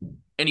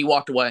 and he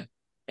walked away.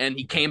 And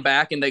he came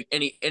back, and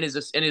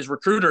his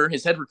recruiter,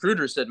 his head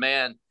recruiter, said,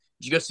 "Man,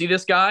 did you go see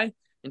this guy?"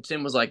 And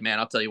Tim was like, "Man,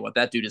 I'll tell you what,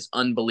 that dude is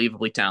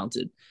unbelievably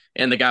talented."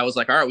 And the guy was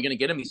like, "All right, we're gonna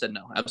get him." He said,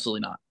 "No,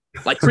 absolutely not.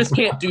 Like Chris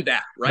can't do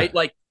that, right?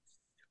 Like."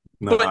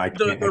 No, but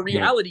the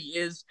reality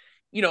is,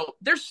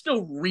 there's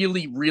still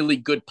really, really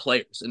good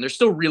players. And there's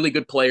still really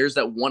good players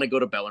that want to go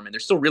to Bellarmine.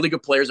 There's still really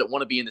good players that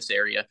want to be in this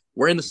area.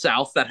 We're in the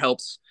South. That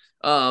helps.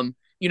 But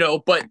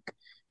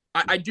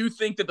I do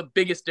think that the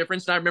biggest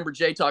difference, and I remember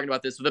Jay talking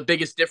about this, the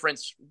biggest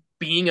difference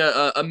being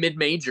a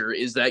mid-major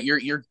is that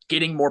you're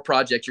getting more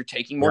projects. You're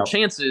taking more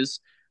chances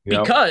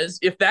because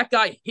if that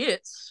guy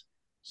hits,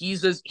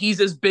 he's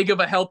as big of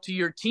a help to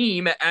your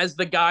team as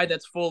the guy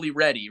that's fully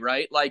ready,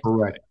 right? Like,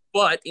 correct.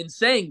 But in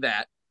saying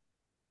that,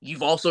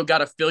 you've also got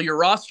to fill your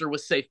roster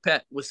with safe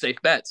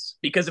bets,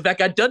 because if that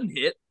guy doesn't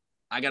hit,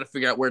 I got to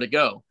figure out where to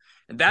go.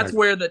 And that's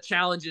where the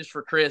challenge is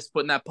for Chris,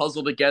 putting that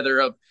puzzle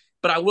together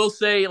but I will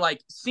say,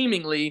 like,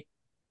 seemingly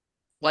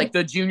like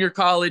the junior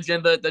college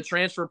and the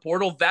transfer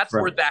portal, that's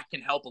where that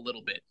can help a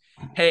little bit.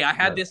 Hey, I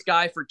had this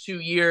guy for 2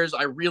 years.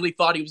 I really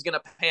thought he was going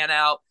to pan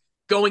out.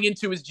 Going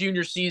into his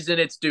junior season,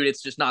 it's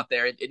just not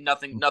there.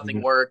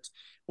 Nothing worked.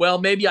 Well,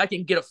 maybe I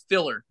can get a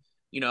filler.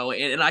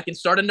 And I can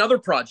start another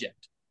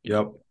project.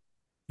 Yep.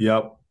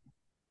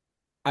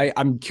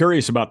 I'm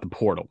curious about the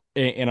portal,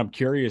 and I'm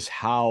curious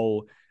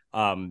how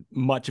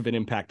much of an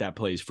impact that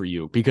plays for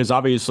you, because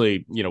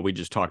obviously, we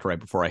just talked right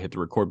before I hit the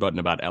record button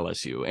about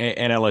LSU,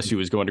 and LSU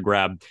is going to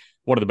grab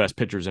one of the best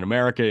pitchers in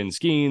America in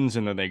Skeens,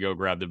 and then they go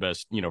grab the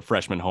best,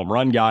 freshman home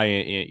run guy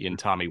in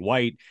Tommy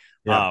White.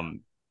 Yeah.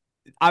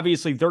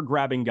 Obviously, they're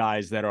grabbing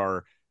guys that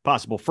are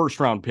possible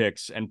first-round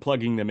picks and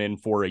plugging them in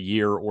for a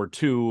year or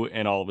two,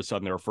 and all of a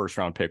sudden they're a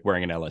first-round pick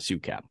wearing an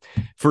LSU cap.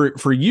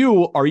 For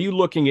you, are you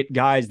looking at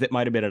guys that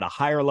might have been at a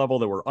higher level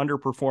that were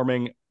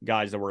underperforming,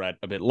 guys that were at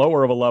a bit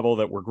lower of a level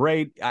that were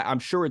great? I'm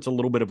sure it's a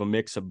little bit of a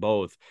mix of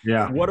both.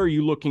 Yeah. What are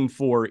you looking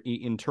for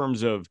in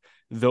terms of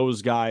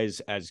those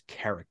guys as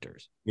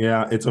characters?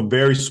 Yeah, it's a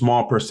very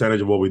small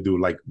percentage of what we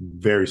do, like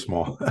very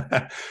small.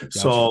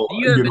 So,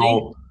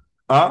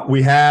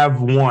 we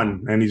have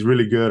one, and he's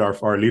really good. Our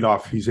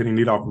leadoff, he's hitting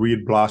leadoff,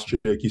 Reed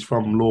Bloschik. He's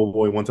from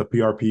Louisville. He went to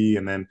PRP,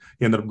 and then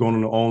he ended up going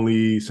to the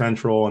only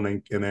Central,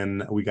 and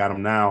then we got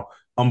him now.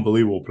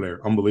 unbelievable player,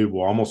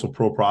 unbelievable, almost a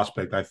pro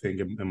prospect, I think,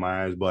 in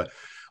my eyes. But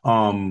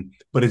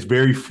it's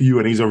very few,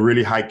 and he's a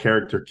really high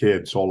character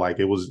kid. So like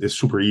it's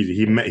super easy.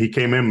 He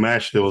came in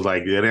meshed. It was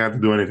like they didn't have to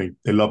do anything.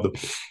 They loved him,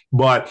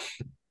 but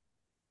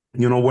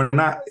we're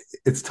not.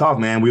 It's tough,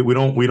 man. We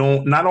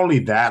don't. Not only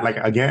that, like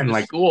again, The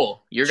like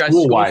school, your guys'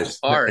 school school is wise,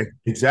 hard.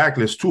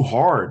 exactly. It's too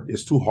hard.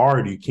 It's too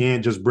hard. You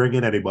can't just bring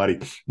in anybody.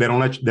 They don't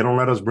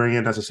let us bring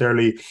in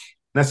necessarily.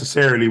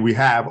 We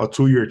have a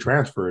 2-year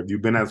transfer. If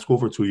you've been at school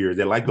for 2 years,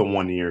 they like the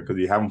 1 year because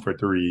you have them for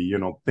 3.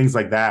 Things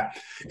like that.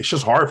 It's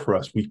just hard for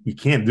us. We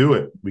can't do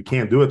it. We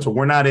can't do it. So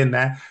we're not in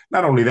that.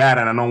 Not only that,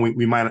 and I know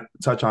we might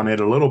touch on it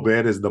a little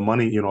bit, is the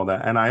money.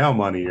 The NIL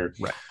money or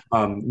Right.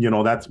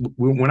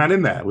 we're not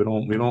in that. We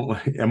don't,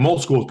 and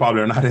most schools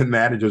probably are not in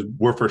that.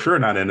 We're for sure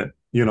not in it,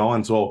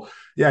 and so,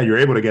 yeah, you're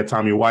able to get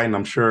Tommy White, and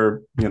I'm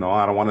sure, I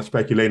don't want to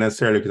speculate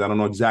necessarily because I don't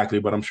know exactly,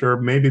 but I'm sure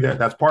maybe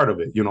that's part of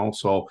it,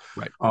 so,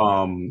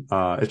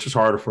 right. It's just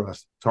harder for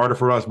us. It's harder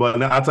for us,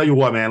 but I'll tell you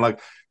what, man, like,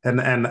 and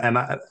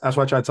that's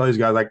why I try to tell these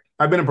guys, like,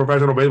 I've been in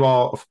professional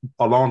baseball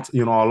a long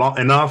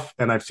enough,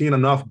 and I've seen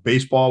enough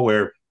baseball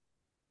where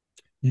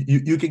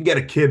you can get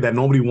a kid that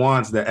nobody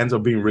wants that ends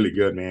up being really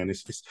good, man.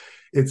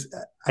 It's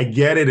I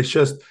get it. It's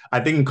just, I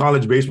think in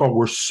college baseball,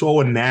 we're so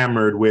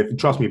enamored with,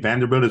 trust me,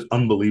 Vanderbilt is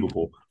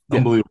unbelievable. Yeah.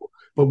 Unbelievable.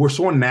 But we're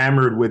so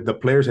enamored with the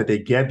players that they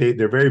get.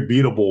 They're very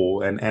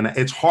beatable. And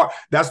it's hard.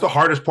 That's the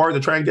hardest part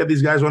to try and get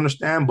these guys to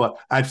understand. But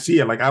I see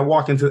it. Like I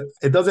walk into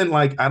it, doesn't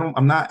like,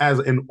 I'm not as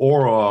in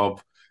aura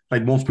of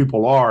like most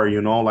people are,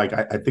 like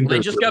I think they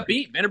just got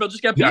beat. Vanderbilt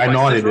just got beat. Yeah, I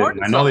know they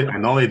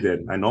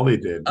did. I know they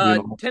did.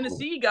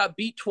 Tennessee got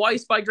beat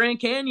twice by Grand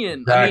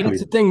Canyon. Exactly. I mean,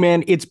 that's the thing,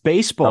 man. It's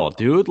baseball,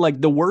 dude.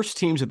 Like the worst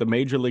teams at the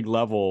major league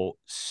level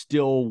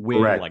still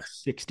win like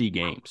 60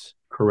 games.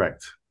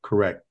 Correct.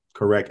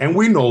 And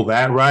we know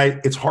that, right?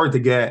 It's hard to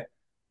get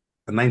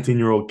a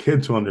 19-year-old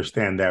kid to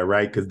understand that,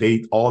 right? Because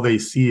all they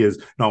see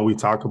is, we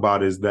talk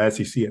about is the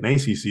SEC and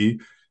ACC.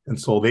 And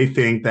so they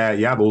think that,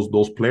 yeah,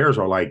 those players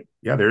are like,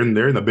 yeah, they're in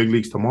the big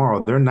leagues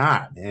tomorrow. They're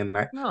not. And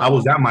I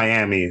was at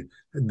Miami.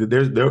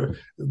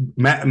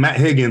 Matt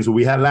Higgins, who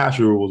we had last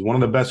year, was one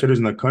of the best hitters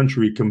in the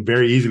country, can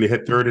very easily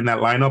hit third in that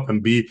lineup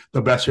and be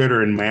the best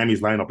hitter in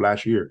Miami's lineup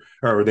last year,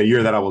 or the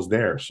year that I was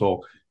there.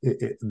 So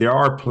there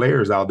are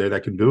players out there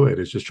that can do it.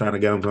 It's just trying to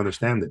get them to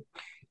understand it.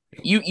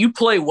 You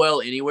play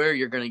well anywhere,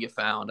 you're going to get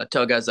found. I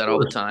tell guys that all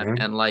the time.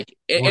 Man. And like,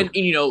 and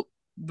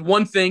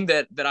one thing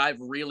that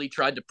I've really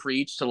tried to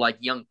preach to like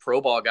young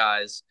pro ball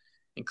guys,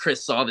 and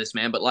Chris saw this,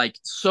 man, but like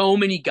so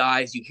many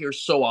guys you hear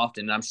so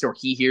often, and I'm sure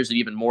he hears it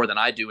even more than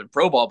I do in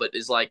pro ball, but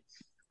is like,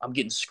 I'm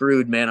getting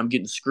screwed, man. I'm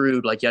getting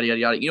screwed, like yada, yada,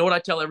 yada. You know what I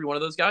tell every one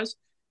of those guys?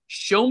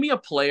 Show me a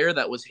player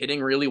that was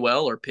hitting really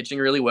well or pitching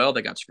really well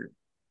that got screwed.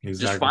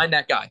 Exactly. Just find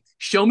that guy.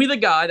 Show me the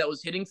guy that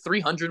was hitting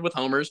 300 with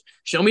homers.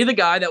 Show me the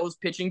guy that was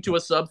pitching to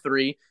a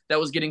sub-3 that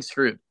was getting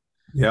screwed.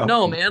 Yeah.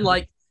 No, man,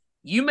 like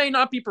you may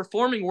not be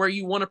performing where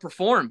you want to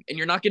perform, and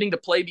you're not getting to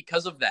play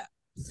because of that.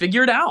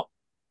 Figure it out.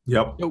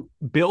 Yep. So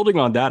building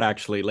on that,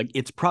 actually, like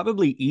it's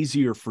probably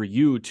easier for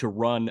you to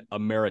run a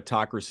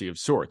meritocracy of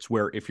sorts,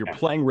 where if you're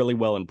playing really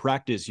well in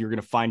practice, you're going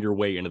to find your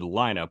way into the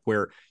lineup,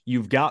 where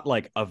you've got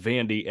like a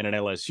Vandy and an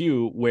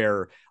LSU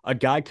where a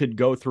guy could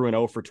go through an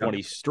 0 for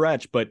 20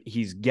 stretch, but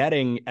he's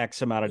getting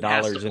X amount of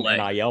dollars in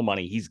NIL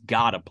money. He's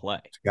got to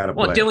play.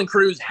 Well, Dylan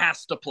Cruz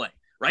has to play,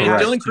 right?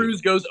 Correct. If Dylan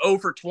Cruz goes 0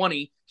 for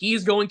 20,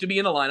 he's going to be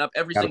in the lineup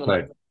every single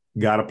night.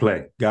 Gotta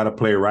play,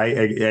 right?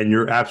 And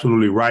you're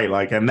absolutely right.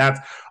 Like, and that's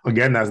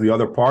the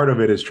other part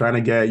of it is trying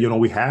to get,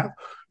 we have,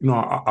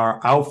 our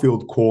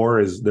outfield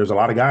core there's a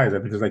lot of guys. I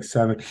think there's like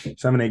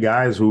seven, 8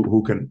 guys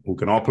who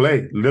can all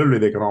play. Literally,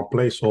 they can all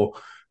play. So,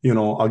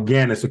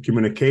 again, it's a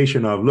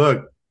communication of,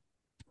 look,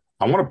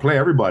 I want to play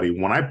everybody.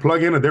 When I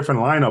plug in a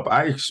different lineup,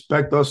 I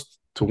expect us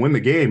to win the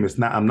game.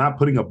 I'm not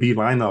putting a B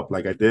lineup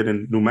like I did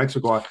in New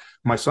Mexico.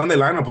 My Sunday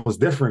lineup was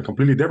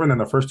completely different than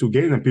the first 2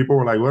 games. And people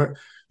were like, what?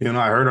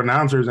 I heard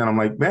announcers and I'm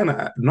like,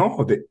 man,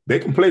 no, they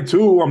can play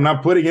too. I'm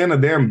not putting in a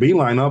damn B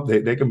lineup.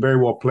 They can very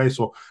well play.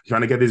 So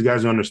trying to get these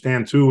guys to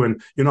understand too.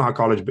 And how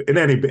college, in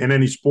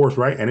any sports,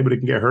 right? Anybody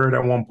can get hurt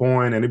at one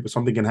point.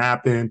 Something can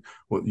happen.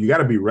 Well, you got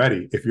to be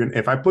ready.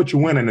 If I put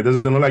you in and it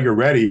doesn't look like you're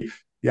ready,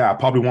 yeah, I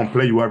probably won't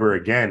play you ever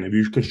again. If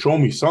you can show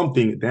me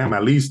something, damn,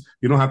 at least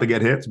you don't have to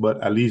get hits,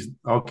 but at least,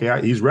 okay,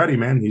 he's ready,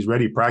 man. He's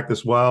ready.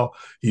 Practice well.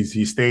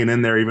 He's staying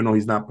in there, even though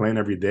he's not playing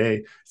every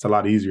day. It's a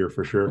lot easier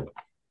for sure.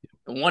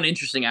 One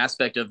interesting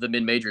aspect of the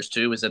mid-majors,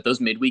 too, is that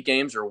those midweek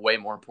games are way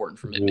more important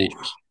for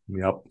mid-majors.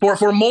 Yep.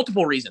 For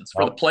multiple reasons.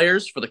 For the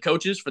players, for the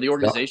coaches, for the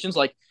organizations.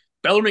 Like,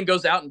 Bellarmine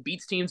goes out and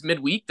beats teams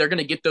midweek, they're going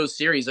to get those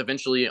series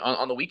eventually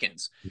on the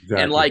weekends.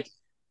 Exactly. And, like,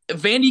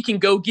 Vandy can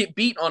go get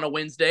beat on a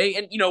Wednesday,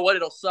 and you know what?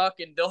 It'll suck,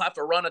 and they'll have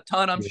to run a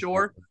ton, I'm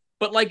sure.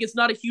 But, like, it's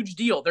not a huge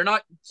deal.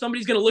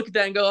 Somebody's going to look at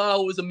that and go,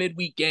 oh, it was a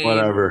midweek game.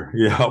 Whatever,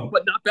 yeah.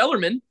 But not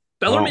Bellarmine.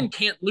 Bellarmine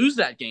can't lose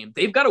that game.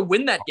 They've got to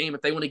win that game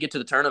if they want to get to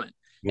the tournament.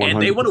 100%.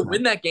 And they want to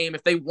win that game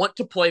if they want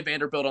to play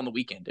Vanderbilt on the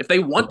weekend. If they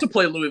want to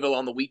play Louisville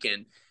on the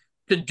weekend.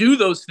 To do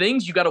those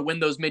things, you got to win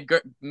those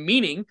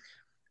meaning,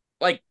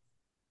 like,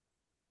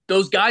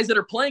 those guys that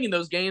are playing in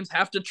those games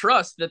have to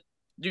trust that,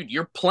 dude,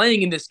 you're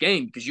playing in this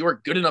game because you are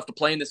good enough to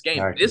play in this game.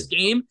 Exactly. This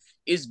game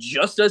is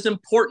just as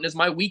important as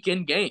my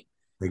weekend game.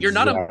 Exactly. You're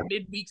not a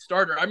midweek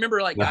starter. I remember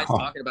guys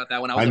talking about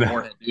that when I was at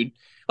Morehead, dude.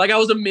 I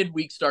was a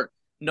midweek starter.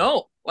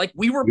 No,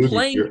 we were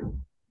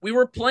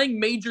playing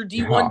major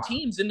D1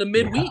 teams in the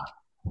midweek.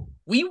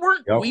 We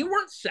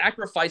weren't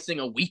sacrificing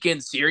a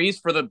weekend series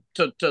for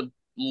to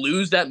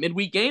lose that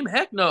midweek game.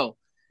 Heck no.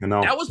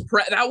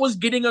 That was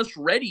getting us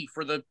ready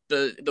for the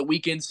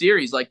weekend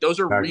series. Those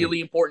are really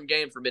important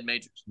games for mid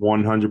majors.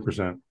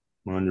 100%.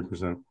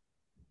 100%.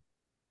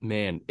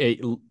 Man,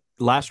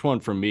 last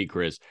one from me,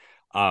 Chris.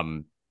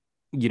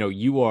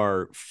 You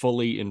are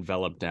fully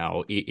enveloped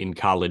now in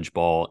college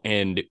ball,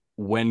 and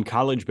when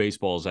college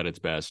baseball is at its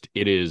best,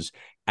 it is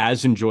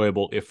as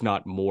enjoyable, if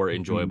not more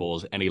enjoyable,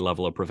 as any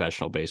level of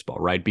professional baseball,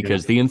 right?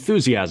 Because the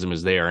enthusiasm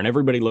is there, and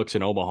everybody looks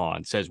in Omaha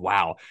and says,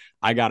 wow,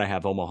 I got to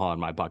have Omaha on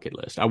my bucket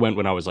list. I went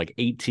when I was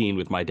 18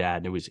 with my dad,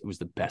 and it was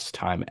the best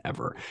time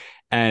ever.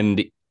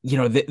 And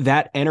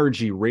that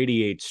energy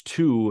radiates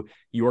to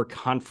your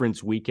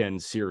conference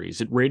weekend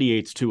series. It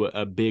radiates to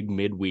a big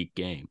midweek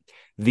game.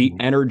 The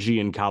energy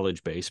in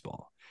college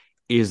baseball,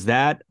 is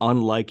that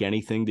unlike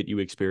anything that you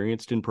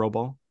experienced in pro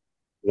ball?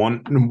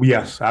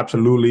 Yes,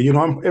 absolutely.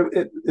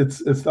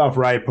 It's tough,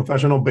 right?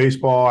 Professional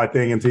baseball, I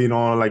think,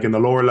 until, in the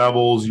lower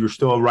levels, you're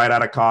still right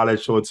out of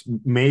college. So it's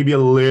maybe a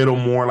little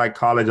more like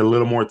college, a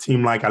little more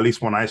team-like, at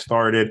least when I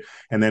started.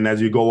 And then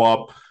as you go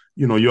up,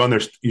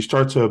 you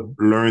start to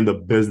learn the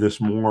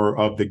business more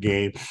of the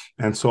game.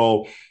 And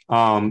so,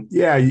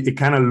 it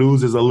kind of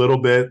loses a little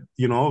bit,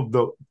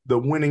 the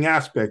winning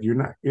aspect.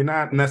 You're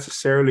not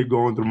necessarily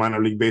going through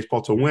minor league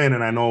baseball to win.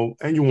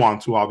 And you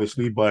want to,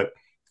 obviously, but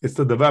it's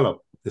to develop.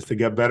 It's to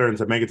get better and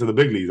to make it to the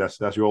big leagues.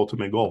 That's your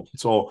ultimate goal.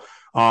 So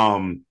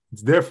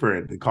it's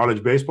different. In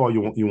college baseball,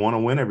 you want to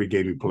win every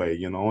game you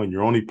play, and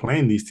you're only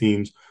playing these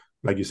teams,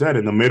 like you said,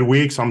 in the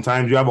midweek.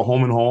 Sometimes you have a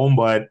home and home,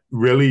 but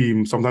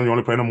really sometimes you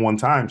only play them one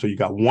time. So you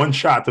got one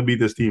shot to beat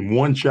this team,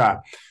 one shot,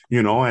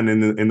 and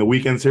in the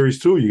weekend series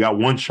too, you got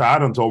one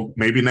shot until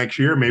maybe next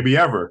year, maybe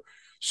ever.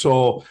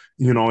 So,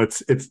 it's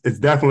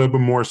definitely a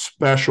bit more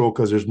special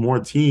because there's more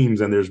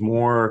teams and there's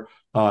more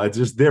it's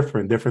just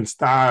different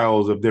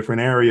styles of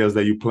different areas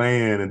that you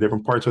play in and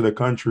different parts of the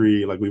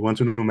country. Like we went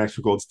to New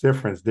Mexico, it's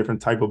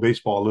different type of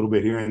baseball, a little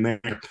bit here and there.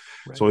 Right.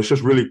 So it's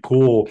just really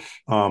cool,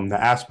 the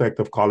aspect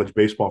of college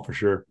baseball for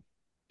sure.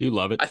 You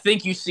love it. I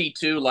think you see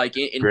too,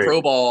 in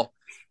pro ball,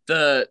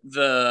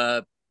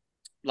 the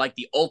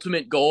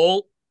ultimate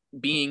goal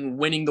being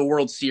winning the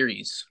World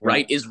Series,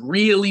 right, is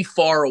really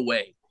far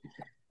away.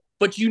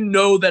 But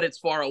that it's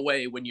far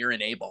away when you're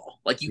in A ball.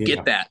 You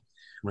get that.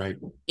 Right.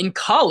 In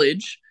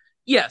college,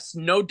 yes,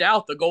 no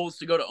doubt the goal is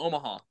to go to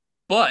Omaha.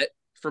 But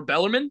for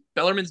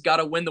Bellarmine's got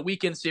to win the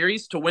weekend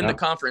series to win the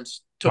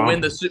conference, to win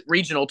the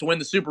regional, to win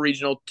the super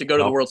regional, to go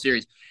to the World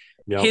Series.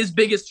 His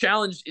biggest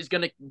challenge is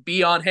going to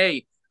be on,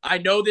 hey, I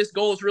know this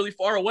goal is really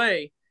far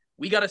away.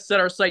 We got to set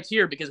our sights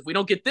here because if we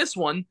don't get this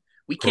one,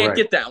 we can't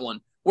get that one.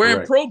 Where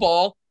in pro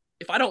ball,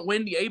 if I don't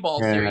win the A-ball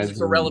series,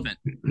 it's irrelevant.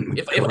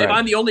 If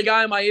I'm the only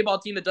guy on my A-ball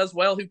team that does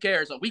well, who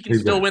cares? We can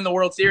still win the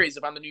World Series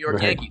if I'm the New York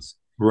Yankees.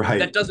 Right.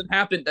 That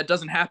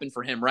doesn't happen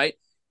for him, right?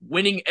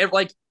 Winning,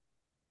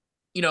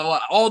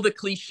 all the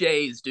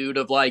cliches, dude,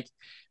 of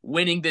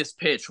winning this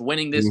pitch,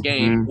 winning this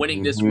game,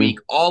 winning this week,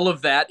 all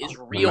of that is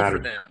real for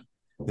them.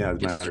 Yeah,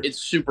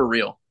 it's super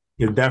real.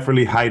 It's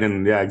definitely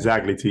heightened. Yeah,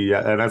 exactly, T.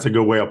 Yeah, and that's a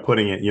good way of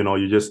putting it.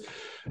 You just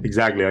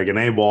exactly like an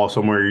A-ball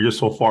somewhere. You're just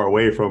so far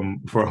away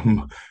from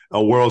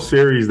a World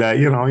Series that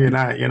you're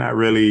not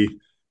really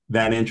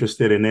that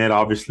interested in it.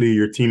 Obviously,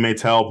 your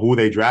teammates help. Who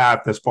they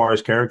draft as far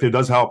as character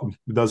does help.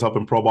 It does help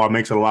in pro ball. It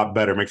makes it a lot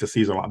better. It makes the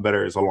season a lot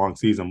better. It's a long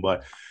season,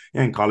 but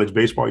in college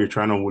baseball, you're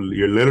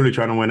literally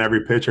trying to win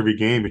every pitch, every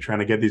game. You're trying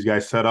to get these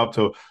guys set up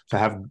to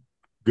have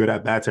good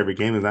at bats every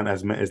game.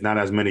 It's not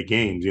as many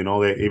games. Even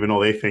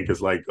though they think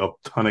it's like a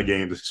ton of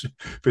games,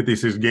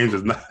 56 games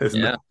is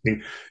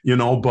nothing.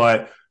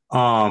 But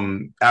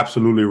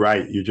absolutely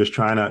right. You're just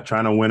trying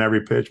to win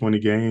every pitch, win a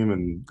game,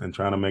 and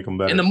trying to make them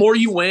better. And the more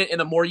you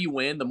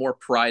win, the more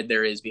pride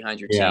there is behind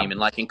your team.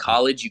 And in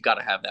college, you got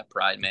to have that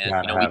pride, man.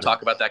 We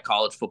talk about that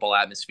college football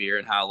atmosphere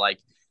and how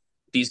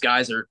these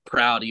guys are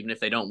proud even if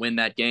they don't win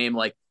that game.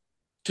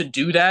 To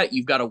do that,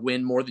 you've got to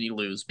win more than you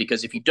lose,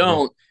 because if you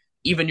don't,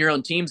 even your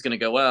own team's going to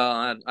go, well,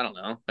 I don't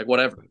know,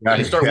 whatever.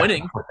 You start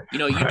winning,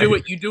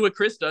 you do what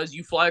Chris does.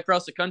 You fly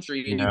across the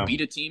country and you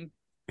beat a team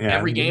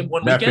every game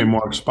one weekend. Definitely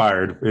more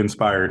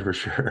inspired for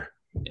sure.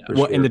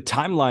 Yeah. And the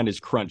timeline is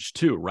crunched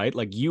too, right?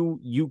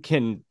 You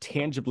can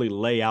tangibly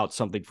lay out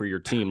something for your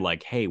team.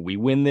 Hey, we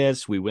win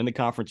this, we win the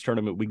conference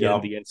tournament, we get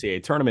into the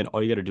NCAA tournament.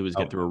 All you got to do is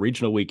get through a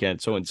regional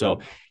weekend. So,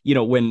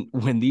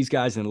 when these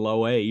guys in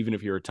low A, even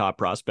if you're a top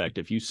prospect,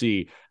 if you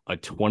see a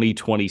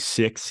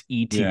 2026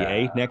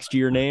 ETA next to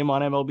your name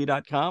on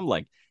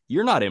MLB.com,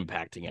 you're not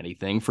impacting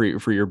anything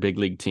for your big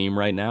league team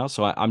right now.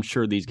 So I'm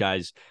sure these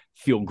guys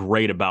feel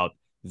great about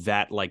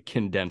that like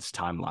condensed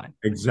timeline.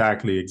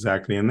 Exactly.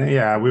 And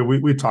then,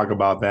 we talk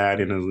about that,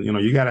 and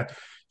you gotta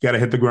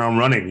hit the ground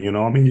running.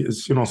 I mean,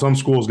 it's, some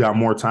schools got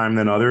more time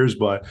than others,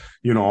 but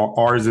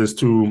ours is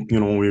to,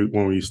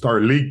 when we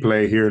start league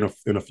play here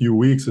in a few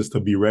weeks, is to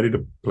be ready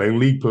to play in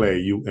league play.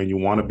 You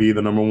want to be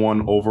the number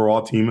one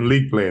overall team in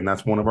league play, and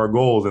that's one of our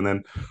goals. And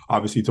then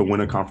obviously to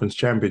win a conference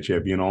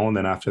championship, and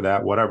then after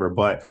that, whatever.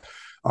 But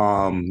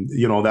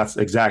that's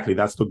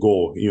the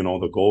goal.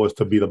 The goal is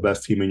to be the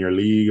best team in your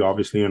league.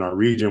 Obviously in our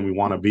region, we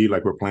want to be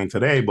like we're playing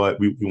today, but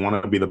we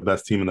want to be the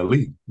best team in the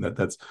league.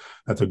 That's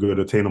a good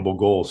attainable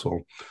goal. So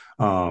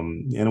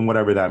and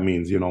whatever that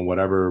means,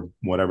 whatever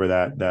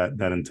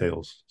that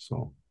entails.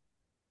 So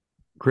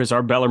Chris,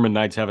 our Bellarmine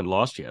Knights haven't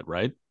lost yet,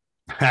 right?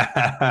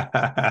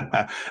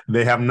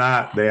 They have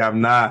not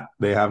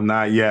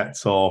yet.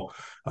 So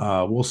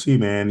we'll see,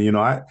 man.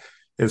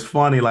 It's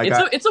funny, like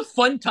it's a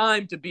fun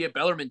time to be a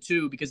Bellarmine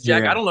too, because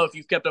Jack, I don't know if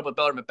you've kept up with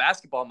Bellarmine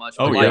basketball much,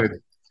 but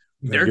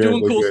they're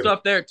doing cool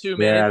stuff there too,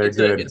 man.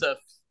 Yeah,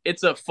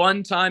 it's a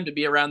fun time to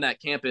be around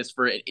that campus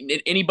for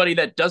anybody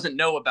that doesn't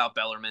know about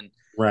Bellarmine,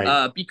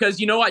 right?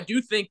 Because I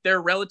do think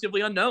they're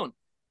relatively unknown,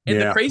 and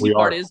the crazy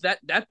part is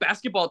that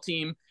basketball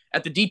team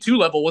at the D2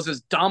 level was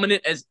as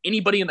dominant as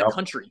anybody in the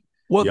country.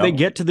 Well, they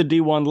get to the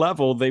D1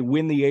 level, they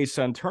win the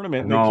ASUN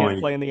tournament, and they can't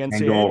play in the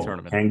NCAA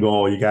tournament. Can't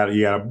go. You got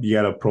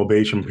a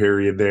probation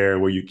period there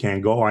where you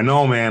can't go. I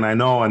know, man.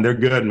 And they're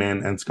good,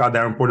 man. And Scott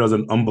Davenport does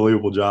an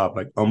unbelievable job.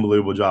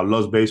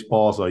 Loves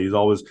baseball, so he's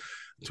always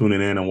tuning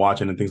in and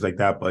watching and things like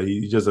that. But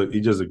he does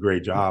a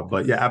great job.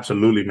 But yeah,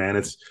 absolutely, man.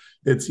 It's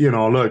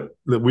look,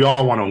 we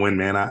all want to win,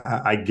 man.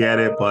 I get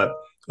it, but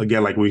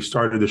again, like we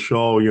started the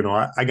show,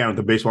 I got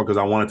into baseball because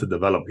I wanted to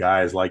develop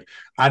guys. Like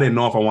I didn't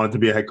know if I wanted to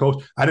be a head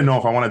coach. I didn't know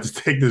if I wanted to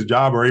take this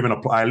job or even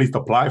at least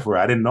apply for it.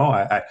 I didn't know.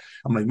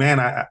 I'm like, man,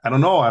 I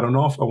don't know. I don't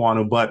know if I want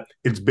to, but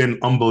it's been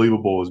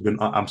unbelievable.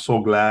 I'm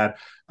so glad,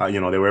 they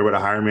were able to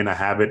hire me, and I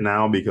have it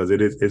now because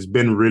it's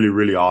been really,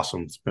 really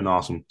awesome. It's been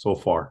awesome so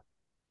far.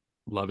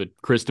 Love it.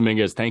 Chris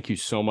Dominguez, thank you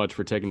so much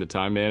for taking the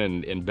time,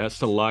 man, and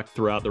best of luck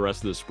throughout the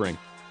rest of the spring.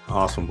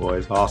 Awesome,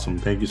 boys. Awesome.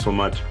 Thank you so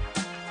much.